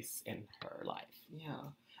place in her life. Yeah.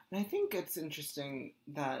 And I think it's interesting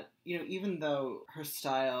that, you know, even though her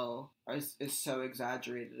style is so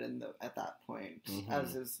exaggerated at that point,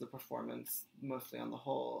 as is the performance mostly on the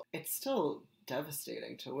whole, it's still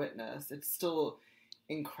devastating to witness. It's still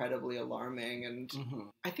incredibly alarming. And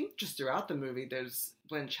I think just throughout the movie,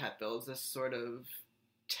 Blanchett builds this sort of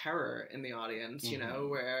terror in the audience, you know,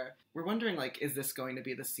 where we're wondering, like, is this going to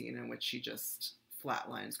be the scene in which she just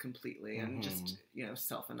flatlines completely and just, you know,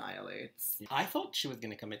 self-annihilates? I thought she was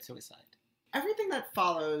going to commit suicide. Everything that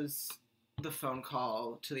follows the phone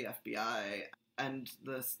call to the FBI and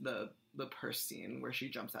the purse scene where she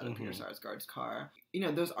jumps out of Peter Sarsgaard's car, you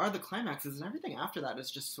know, those are the climaxes, and everything after that is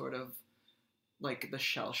just sort of like the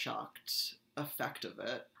shell-shocked effect of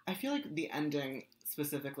it. I feel like the ending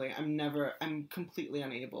specifically, I'm completely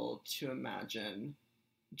unable to imagine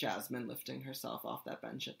Jasmine lifting herself off that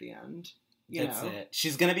bench at the end. That's it.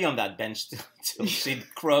 She's going to be on that bench till she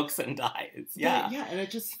croaks and dies. Yeah. Yeah, and it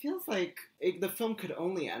just feels like the film could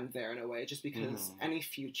only end there in a way, just because any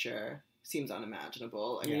future seems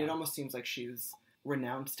unimaginable. I mean, it almost seems like she's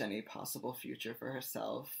renounced any possible future for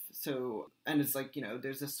herself. So, and it's like, you know,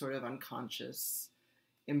 there's this sort of unconscious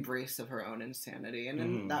embrace of her own insanity. And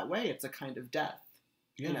in that way, it's a kind of death.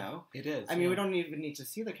 Yeah, you know? It is. I mean, we don't even need to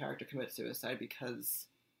see the character commit suicide, because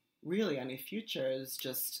really any future is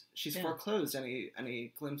just, she's foreclosed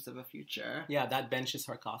any glimpse of a future. Yeah, that bench is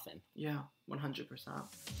her coffin. Yeah, 100%.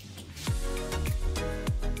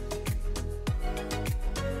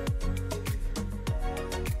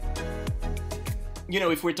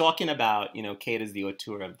 if we're talking about, Cate as the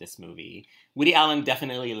auteur of this movie, Woody Allen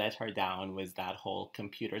definitely let her down with that whole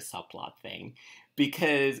computer subplot thing.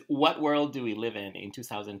 Because what world do we live in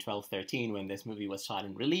 2012-13 when this movie was shot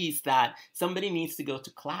and released that somebody needs to go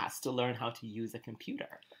to class to learn how to use a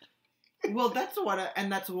computer? Well, that's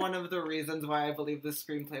one of the reasons why I believe the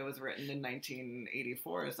screenplay was written in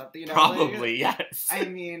 1984 or something. Probably, yes. I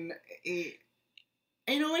mean, in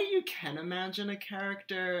a way, you can imagine a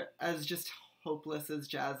character as just hopeless as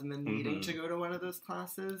Jasmine needing to go to one of those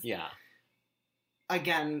classes. Yeah.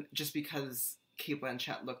 Again, just because Cate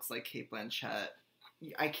Blanchett looks like Cate Blanchett,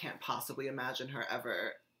 I can't possibly imagine her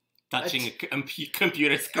ever touching a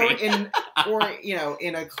computer screen. Or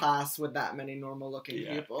in a class with that many normal-looking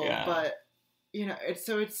people. Yeah. But,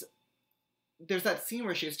 there's that scene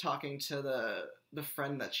where she's talking to the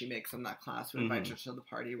friend that she makes in that class who invites her to the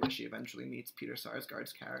party where she eventually meets Peter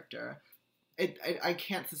Sarsgaard's character. I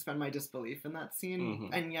can't suspend my disbelief in that scene,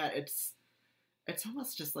 and yet it's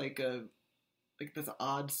almost just like this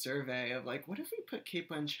odd survey of like, what if we put Cate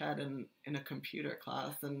Blanchett in a computer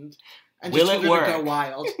class and will just it work? Go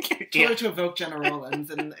wild, told her to evoke Jenna Rollins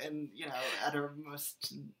and at her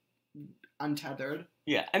most untethered.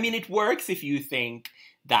 Yeah, I mean, it works if you think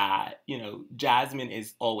that Jasmine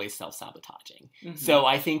is always self-sabotaging. So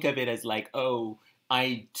I think of it as like,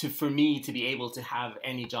 for me to be able to have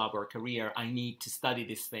any job or career, I need to study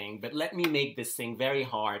this thing, but let me make this thing very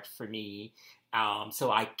hard for me.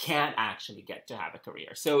 So I can't actually get to have a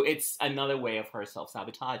career. So it's another way of her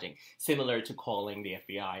self-sabotaging, similar to calling the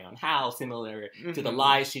FBI on Hal, similar to the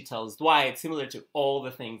lies she tells Dwight, similar to all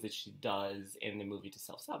the things that she does in the movie to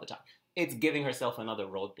self-sabotage. It's giving herself another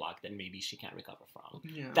roadblock that maybe she can't recover from.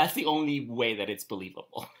 Yeah. That's the only way that it's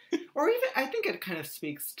believable. Or even, I think it kind of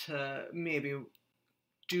speaks to maybe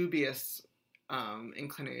dubious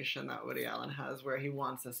inclination that Woody Allen has, where he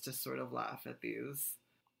wants us to sort of laugh at these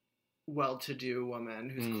well-to-do woman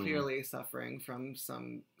who's clearly suffering from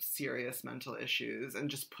some serious mental issues and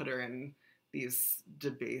just put her in these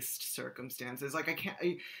debased circumstances. Like,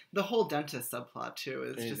 the whole dentist subplot too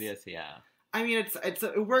is just... Yes, yeah. I mean,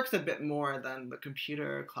 it works a bit more than the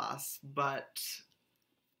computer class, but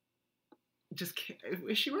just...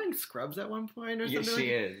 Is she wearing scrubs at one point or something? Yeah, she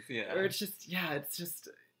is, yeah. Or it's just...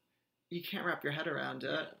 You can't wrap your head around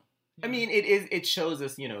it. Yeah. I mean, it shows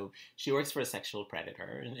us, she works for a sexual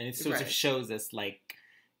predator, and it sort of shows us, like,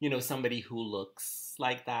 somebody who looks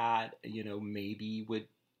like that, maybe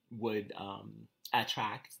would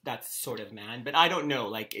attract that sort of man. But I don't know,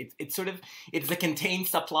 like, it's a contained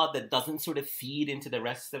subplot that doesn't sort of feed into the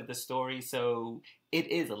rest of the story, so it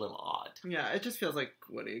is a little odd. Yeah, it just feels like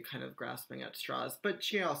Woody kind of grasping at straws, but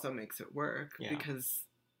she also makes it work, because,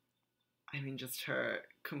 I mean, just her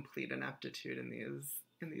complete ineptitude in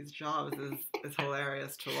these jobs is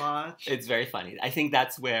hilarious to watch. It's very funny. I think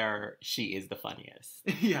that's where she is the funniest.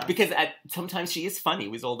 Yeah. Because sometimes she is funny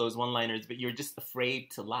with all those one-liners, but you're just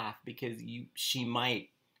afraid to laugh because she might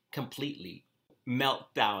completely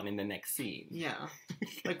melt down in the next scene. Yeah.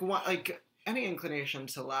 Like any inclination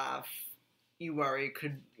to laugh, you worry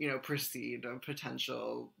could, precede a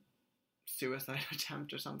potential suicide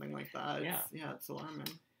attempt or something like that. It's alarming.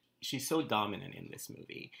 She's so dominant in this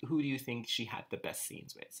movie. Who do you think she had the best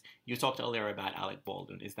scenes with? You talked earlier about Alec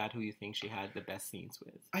Baldwin. Is that who you think she had the best scenes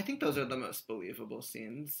with? I think those are the most believable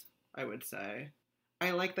scenes, I would say.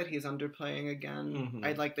 I like that he's underplaying again.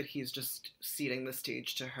 I like that he's just ceding the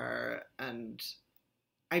stage to her, and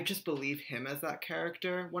I just believe him as that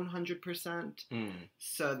character 100%,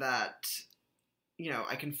 so that,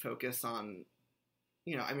 I can focus on...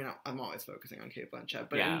 I'm always focusing on Cate Blanchett,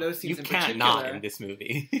 but in those scenes in particular... You can't not in this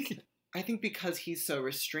movie. I think because he's so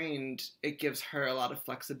restrained, it gives her a lot of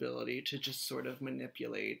flexibility to just sort of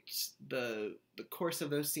manipulate the course of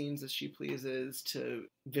those scenes as she pleases, to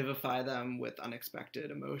vivify them with unexpected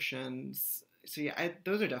emotions. So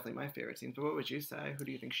those are definitely my favorite scenes, but what would you say? Who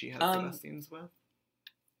do you think she has the best scenes with?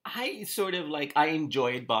 I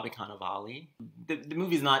enjoyed Bobby Cannavale. The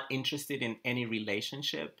movie's not interested in any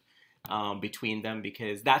relationship between them,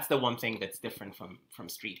 because that's the one thing that's different from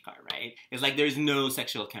Streetcar, right? It's like there's no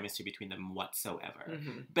sexual chemistry between them whatsoever.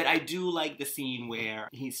 But I do like the scene where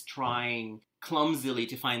he's trying clumsily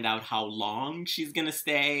to find out how long she's gonna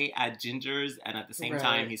stay at Ginger's, and at the same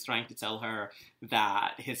time he's trying to tell her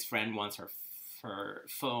that his friend wants her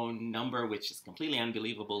phone number, which is completely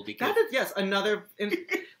unbelievable because... That is, another...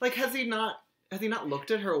 like, has he not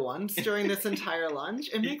looked at her once during this entire lunch?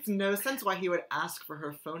 It makes no sense why he would ask for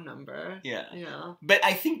her phone number. Yeah. But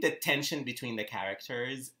I think the tension between the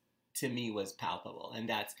characters, to me, was palpable. And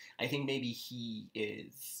I think maybe he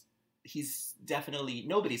is he's definitely,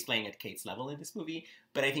 nobody's playing at Cate's level in this movie,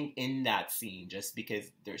 but I think in that scene, just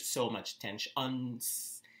because there's so much tension,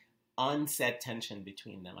 unsaid tension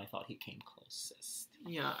between them, I thought he came closest.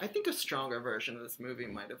 Yeah, I think a stronger version of this movie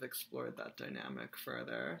might have explored that dynamic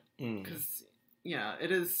further. Because, yeah,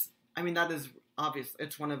 it is, I mean, that is obvious.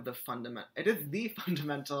 It's one of the it is the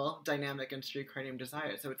fundamental dynamic in Streetcar Named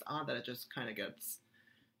Desire, so it's odd that it just kind of gets,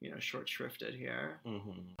 you know, short shrifted here.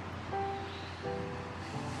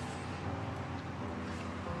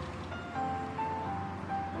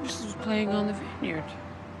 This is playing on the vineyard.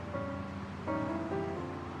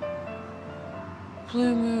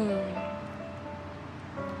 Blue moon.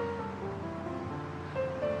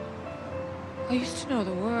 I used to know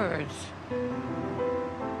the words.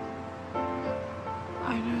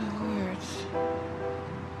 I know the words.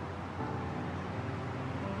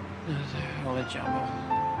 No, they're all a jumble.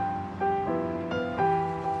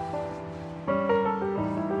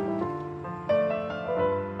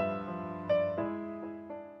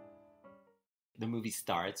 The movie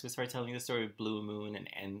starts with her telling the story of Blue Moon and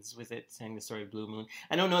ends with it saying the story of Blue Moon.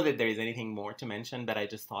 I don't know that there is anything more to mention, but I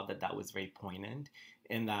just thought that that was very poignant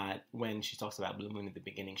in that when she talks about Blue Moon at the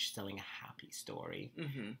beginning, she's telling a happy story.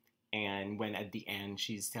 And when at the end,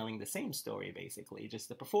 she's telling the same story, basically. Just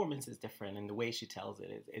the performance is different and the way she tells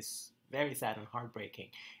it is very sad and heartbreaking.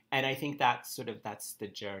 And I think that's the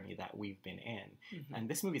journey that we've been in. And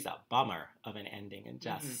this movie's a bummer of an ending, and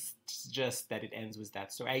just that it ends with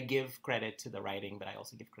that story. I give credit to the writing, but I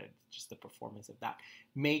also give credit to just the performance of that.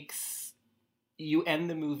 Makes you end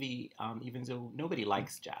the movie, even though nobody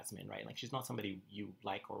likes Jasmine, right? Like, she's not somebody you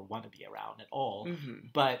like or want to be around at all.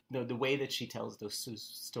 But the way that she tells those two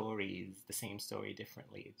stories, the same story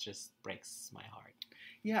differently, it just breaks my heart.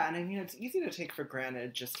 Yeah, and I mean, it's easy to take for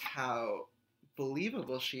granted just how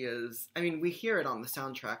believable she is. I mean, we hear it on the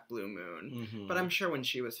soundtrack Blue Moon, but I'm sure when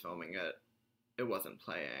she was filming it, it wasn't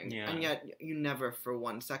playing. And yet, you never for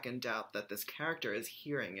 1 second doubt that this character is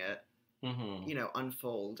hearing it, you know,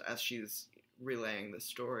 unfold as she's relaying the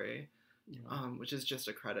story, which is just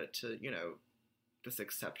a credit to, you know, this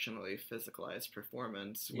exceptionally physicalized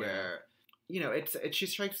performance where, you know, she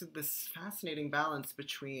strikes this fascinating balance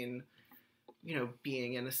between, you know,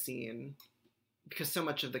 being in a scene, because so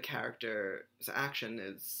much of the character's action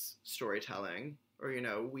is storytelling, or, you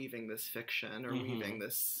know, weaving this fiction, or weaving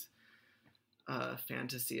this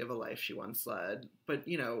fantasy of a life she once led, but,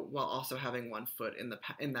 you know, while also having one foot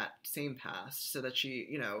in that same past, so that she,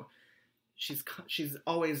 you know, she's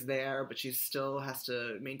always there, but she still has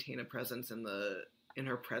to maintain a presence in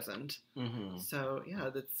her present. So yeah,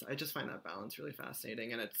 I just find that balance really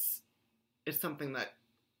fascinating, and it's something that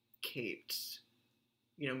Cate,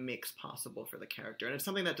 you know, makes possible for the character, and it's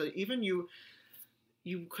something that even you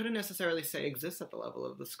couldn't necessarily say exists at the level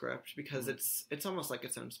of the script, because it's almost like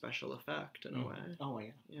its own special effect in a way. Oh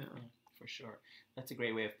yeah, for sure. That's a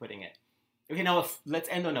great way of putting it. Okay, now let's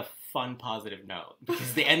end on a fun, positive note,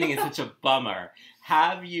 because the ending is such a bummer.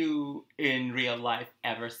 Have you, in real life,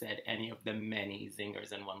 ever said any of the many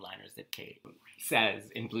zingers and one-liners that Cate says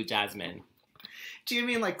in Blue Jasmine? Do you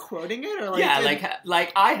mean like quoting it, or like? Yeah,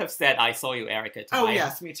 like I have said, "I saw you, Erica."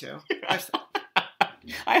 Yes, me too.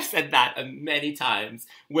 I've said that many times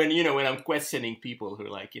when I'm questioning people who are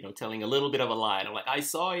like, you know, telling a little bit of a lie. I'm like, "I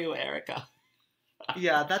saw you, Erica."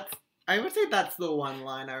 Yeah, I would say that's the one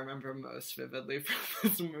line I remember most vividly from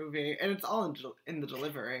this movie, and it's all in the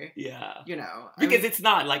delivery. Yeah, you know, because it's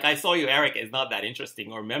not like "I saw you, Erica" is not that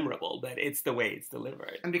interesting or memorable, but it's the way it's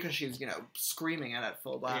delivered, and because she's, you know, screaming it at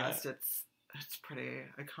full blast, it's pretty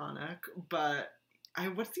iconic. But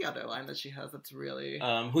what's the other line that she has that's really?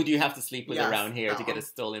 Who do you have to sleep with around here to get a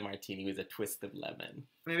stolen martini with a twist of lemon?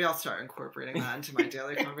 Maybe I'll start incorporating that into my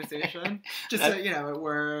daily conversation, just so, you know, at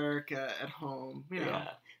work, at home, you know. Yeah.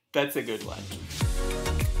 That's a good one.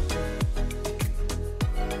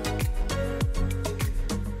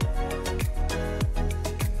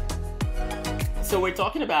 So we're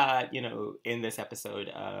talking about, you know, in this episode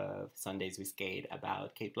of Sundays with Cate,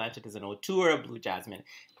 about Cate Blanchett as an auteur of Blue Jasmine.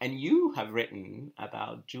 And you have written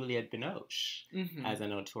about Juliette Binoche as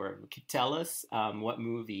an auteur. Tell us what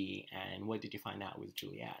movie and what did you find out with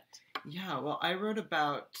Juliette? Yeah, well, I wrote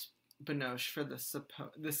about Binoche for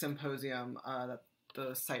the symposium that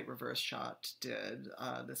the site Reverse Shot did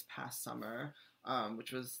this past summer,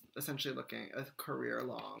 which was essentially a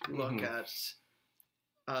career-long look at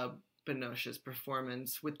Binoche's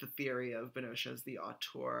performance, with the theory of Binoche as the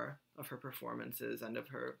auteur of her performances and of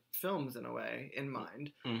her films, in a way, in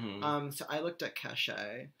mind. So I looked at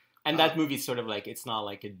Cachet. And that movie's sort of like, it's not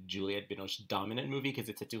like a Juliette Binoche dominant movie, because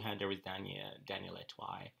it's a two-hander with Daniel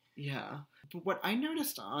Etoile. Yeah. But what I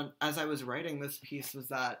noticed as I was writing this piece was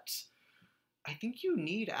that I think you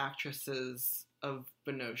need actresses of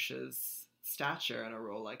Binoche's stature in a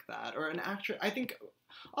role like that, or an actress. I think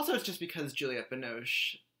also it's just because Juliette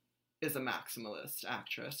Binoche is a maximalist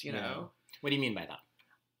actress, you know. What do you mean by that?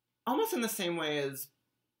 Almost in the same way as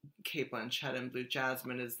Cate Blanchett in Blue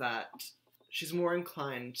Jasmine, is that she's more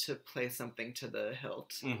inclined to play something to the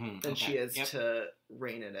hilt than she is to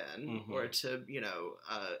rein it in or to, you know,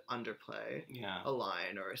 underplay a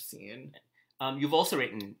line or a scene. You've also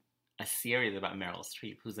written a series about Meryl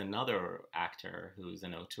Streep, who's another actor who's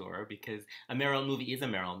an auteur, because a Meryl movie is a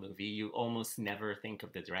Meryl movie. You almost never think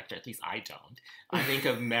of the director, at least I don't. I think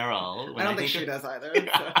of Meryl. I don't think she does either.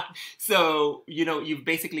 So, you know, you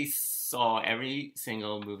basically saw every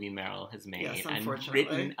single movie Meryl has made and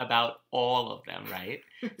written about all of them, right?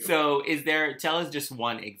 So tell us just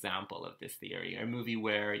one example of this theory, a movie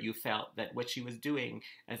where you felt that what she was doing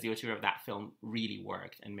as the auteur of that film really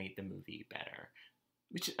worked and made the movie better.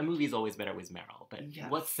 Which a movie is always better with Meryl, but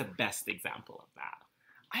what's the best example of that?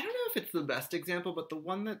 I don't know if it's the best example, but the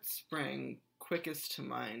one that sprang quickest to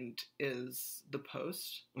mind is The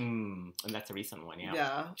Post. And that's a recent one, yeah.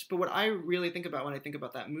 Yeah, but what I really think about when I think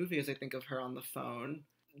about that movie is I think of her on the phone.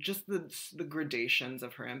 Just the gradations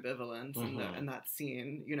of her ambivalence in that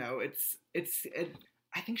scene. You know,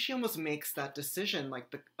 I think she almost makes that decision,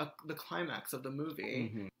 like the climax of the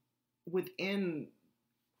movie, within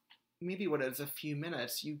maybe what is a few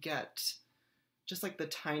minutes, you get just like the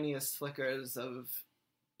tiniest flickers of,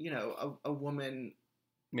 you know, a woman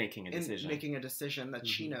making a decision that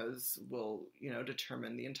she knows will, you know,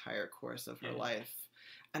 determine the entire course of her life.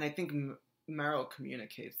 And I think Meryl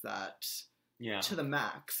communicates that to the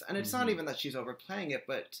max. And it's not even that she's overplaying it,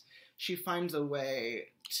 but she finds a way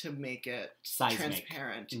to make it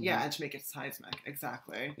transparent. Yeah, and to make it seismic.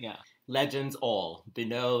 Exactly. Yeah. Legends all.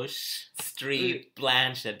 Binoche, Streep,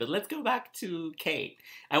 Blanchett. But let's go back to Cate.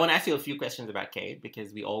 I want to ask you a few questions about Cate,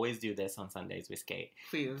 because we always do this on Sundays with Cate.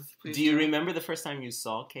 Please. Do you remember the first time you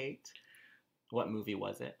saw Cate? What movie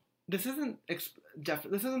was it? This isn't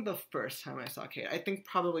the first time I saw Cate. I think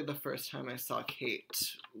probably the first time I saw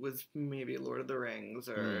Cate was maybe Lord of the Rings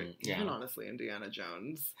or even honestly Indiana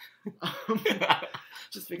Jones.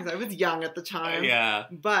 Just because I was young at the time. Yeah.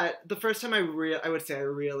 But the first time I would say I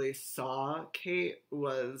really saw Cate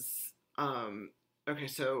was okay,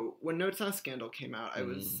 so when Notes on a Scandal came out, I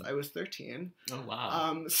was 13. Oh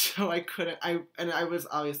wow. So I was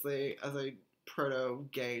obviously, as a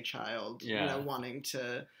proto-gay child, you know,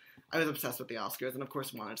 I was obsessed with the Oscars and of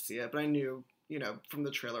course wanted to see it, but I knew, you know, from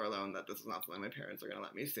the trailer alone that this is not something my parents are going to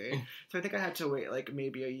let me see. So I think I had to wait like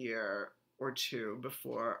maybe a year or two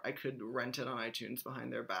before I could rent it on iTunes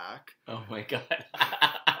behind their back. Oh my God.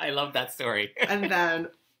 I love that story. And then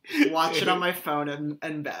watch it on my phone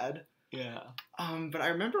in bed. Yeah. But I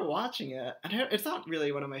remember watching it, and it's not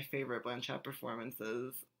really one of my favorite Blanchett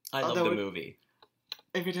performances. I love the movie.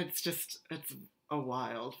 I mean, it's a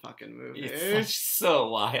wild fucking movie. It's so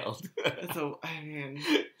wild. But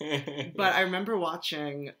I remember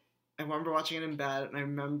watching it in bed, and I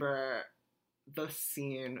remember the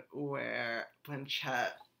scene where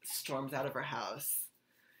Blanchett storms out of her house,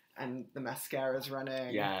 and the mascara is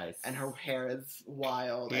running, and her hair is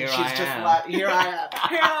wild, and she's just here I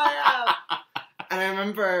am. And I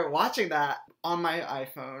remember watching that on my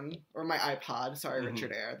iPhone, or my iPod,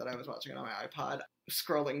 Richard Eyre, that I was watching it on my iPod,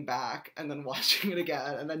 scrolling back, and then watching it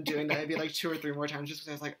again, and then doing that maybe like 2 or 3 more times, just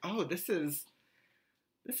because I was like, oh, this is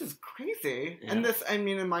crazy. Yeah. And this, I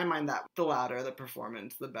mean, in my mind, that the louder the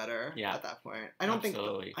performance, the better at that point. I don't think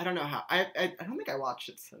I watched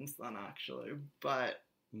it since then, actually, but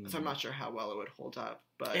so I'm not sure how well it would hold up.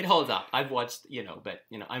 But it holds up. I've watched, but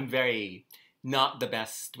I'm very not the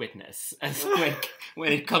best witness as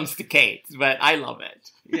when it comes to Cate, but I love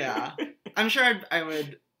it. Yeah, I'm sure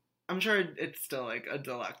I'm sure it's still like a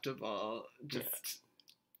delectable, just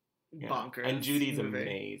bonkers. And Judy's movie.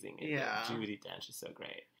 Amazing. Yeah, Judi Dench is so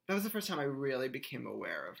great. That was the first time I really became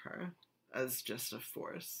aware of her as just a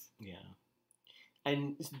force. Yeah.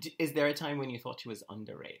 And is there a time when you thought she was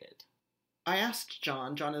underrated? I asked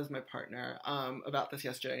John is my partner, about this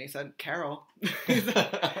yesterday, and he said, Carol.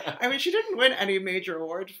 I mean, she didn't win any major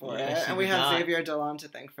award for it, and we have Xavier Dolan to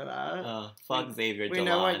thank for that. Fuck Xavier Dolan. We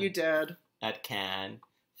know what you did. At Cannes.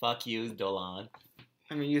 Fuck you, Dolan.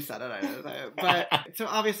 I mean, you said it, I didn't say it. But, so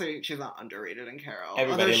obviously, she's not underrated in Carol.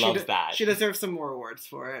 Everybody loves that. She deserves some more awards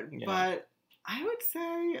for it. Yeah. But I would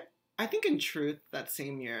say, I think in truth, that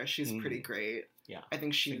same year, she's pretty great. Yeah. I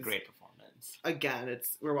think she's a great performance. Again,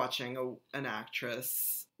 we're watching an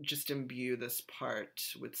actress just imbue this part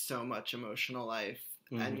with so much emotional life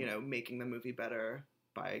and, making the movie better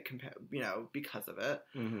because of it.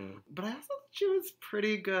 Mm-hmm. But I also thought she was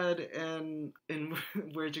pretty good in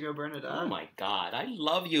Where'd You Go, Bernadette? Oh my God, I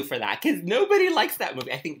love you for that, because nobody likes that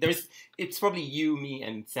movie. I think it's probably you, me,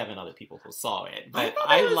 and 7 other people who saw it, but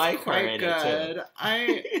I like her in it too.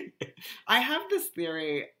 I have this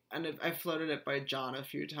theory, and I floated it by John a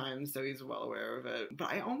few times, so he's well aware of it. But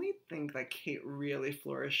I only think that Cate really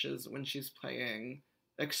flourishes when she's playing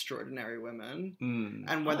extraordinary women,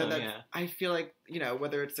 and whether I feel like,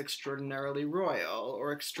 whether it's extraordinarily royal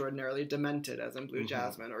or extraordinarily demented, as in Blue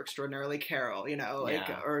Jasmine, or extraordinarily Carol,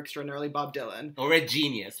 or extraordinarily Bob Dylan, or a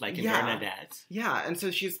genius like in Bernadette. Yeah, and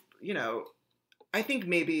so she's, I think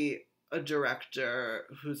maybe a director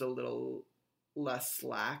who's a little less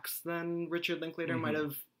lax than Richard Linklater might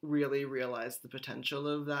have really realized the potential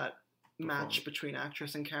of that match between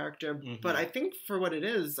actress and character. But I think for what it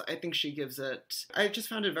is, I think she gives it, I just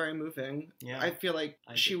found it very moving. Yeah, I feel like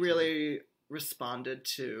she really responded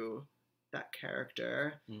to that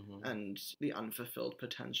character and the unfulfilled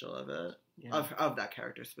potential of it, of that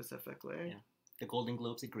character specifically. Yeah. The Golden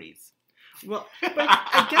Globes agrees. Well, but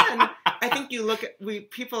again, I think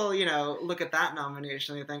people look at that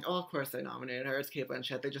nomination and they think, oh, of course they nominated her. It's Cate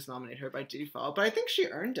Blanchett. They just nominate her by default. But I think she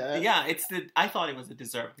earned it. Yeah, I thought it was a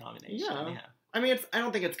deserved nomination. Yeah. I mean, I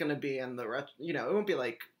don't think it's going to be in the, it won't be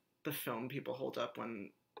like the film people hold up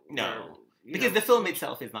when. No, because the film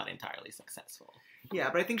itself is not entirely successful. Yeah,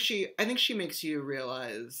 but I think she makes you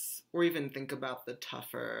realize, or even think about the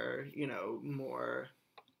tougher, more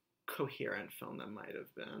coherent film that might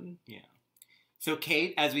have been. Yeah. So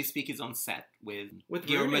Cate, as we speak, is on set with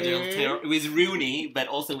Guillermo del Toro, with Rooney, but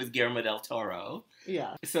also with Guillermo del Toro.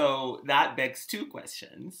 Yeah. So that begs 2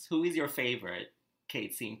 questions. Who is your favorite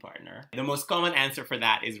Cate scene partner? The most common answer for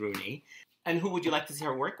that is Rooney. And who would you like to see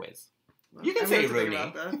her work with? You can say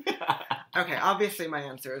Rooney. Okay, obviously my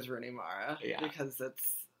answer is Rooney Mara. Yeah. Because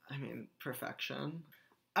it's, perfection.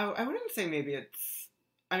 I wouldn't say maybe it's,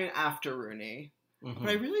 after Rooney. Mm-hmm.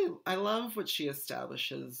 But I love what she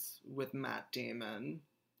establishes with Matt Damon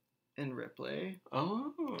in Ripley.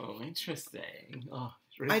 Oh, interesting. Oh,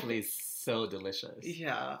 Ripley's so delicious.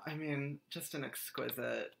 Yeah, just an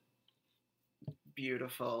exquisite,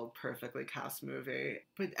 beautiful, perfectly cast movie.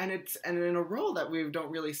 And in a role that we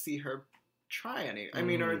don't really see her try any.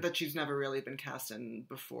 Or that she's never really been cast in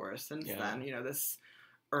before since then. This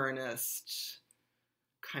earnest,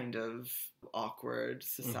 kind of awkward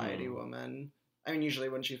society woman. Usually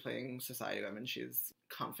when she's playing society women, she's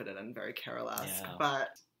confident and very Carol-esque. Yeah. But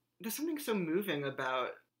there's something so moving about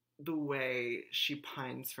the way she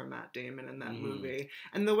pines for Matt Damon in that movie.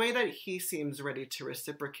 And the way that he seems ready to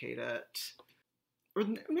reciprocate it. Or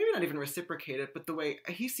maybe not even reciprocate it, but the way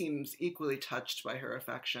he seems equally touched by her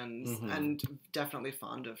affections and definitely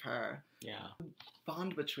fond of her. Yeah. The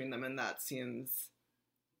bond between them in that seems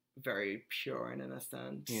very pure and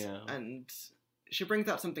innocent. Yeah. And she brings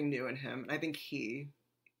out something new in him, and I think he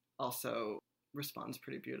also responds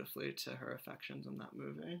pretty beautifully to her affections in that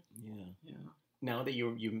movie. Yeah. Now that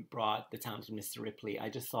you brought the talented Mr. Ripley, I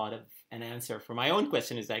just thought of an answer for my own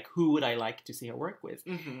question is like, who would I like to see her work with?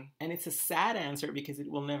 And it's a sad answer because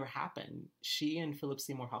it will never happen. She and Philip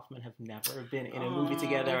Seymour Hoffman have never been in a movie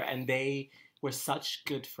together, and they were such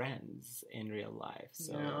good friends in real life.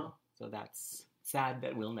 So that's sad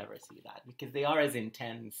that we'll never see that because they are as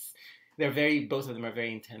intense. Both of them are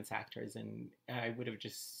very intense actors, and I would have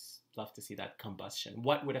just loved to see that combustion.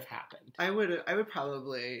 What would have happened? I would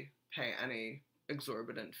probably pay any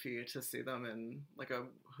exorbitant fee to see them in like a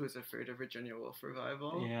Who's Afraid of Virginia Woolf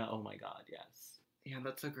revival. Yeah, oh my God, yes. Yeah,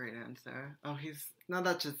 that's a great answer. Oh,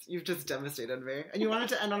 you've just devastated me. And you wanted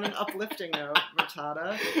to end on an uplifting note,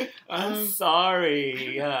 Murtada. I'm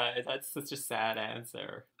sorry. Yeah, that's such a sad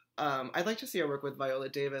answer. I'd like to see her work with Viola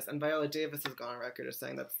Davis, and Viola Davis has gone on record as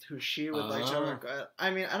saying that's who she would like to work with.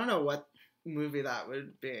 I don't know what movie that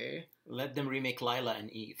would be. Let them remake Lila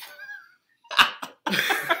and Eve.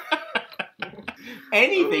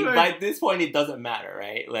 Anything, by this point it doesn't matter,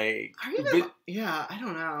 right? Like, I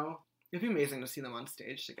don't know. It'd be amazing to see them on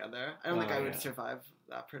stage together. I don't think I would survive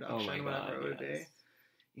that production, whatever it would be.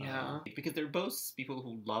 Yeah. Because they're both people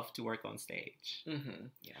who love to work on stage. Mm-hmm.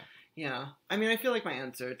 Yeah. I feel like my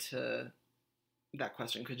answer to that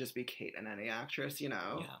question could just be Cate and any actress, Yeah.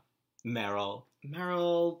 Meryl,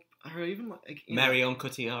 or even like... Marion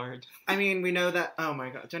Cotillard. We know that... Oh my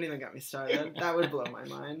God, don't even get me started. That would blow my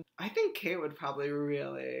mind. I think Cate would probably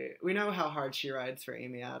really... We know how hard she rides for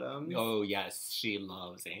Amy Adams. Oh, yes. She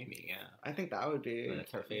loves Amy, yeah. I think that would be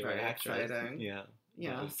That's her favorite actress. Exciting. Yeah.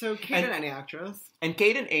 Yeah, so Cate and any actress. And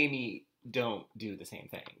Cate and Amy don't do the same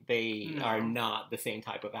thing. They are not the same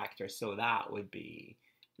type of actors, so that would be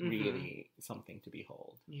really something to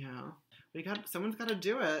behold. Yeah. Someone's got to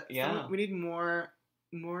do it. Yeah. We need more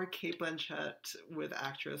Cate Blanchett with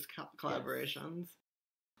actress collaborations.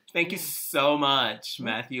 Thank you so much,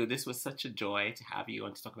 Matthew. This was such a joy to have you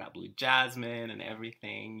and to talk about Blue Jasmine and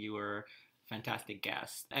everything. You were a fantastic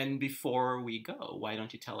guest. And before we go, why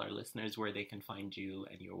don't you tell our listeners where they can find you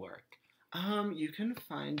and your work? You can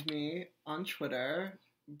find me on Twitter,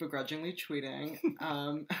 begrudgingly tweeting,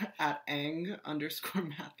 at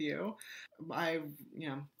Eng_Matthew.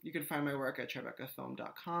 You can find my work at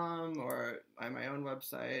tribecafilm.com or on my own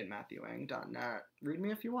website, mattheweng.net. Read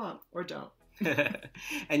me if you want, or don't.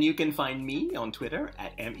 And you can find me on Twitter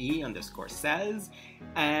at me_says,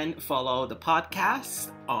 and follow the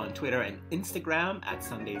podcast on Twitter and Instagram at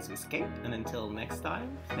Sundays with Cate. And until next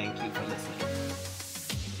time, thank you for listening.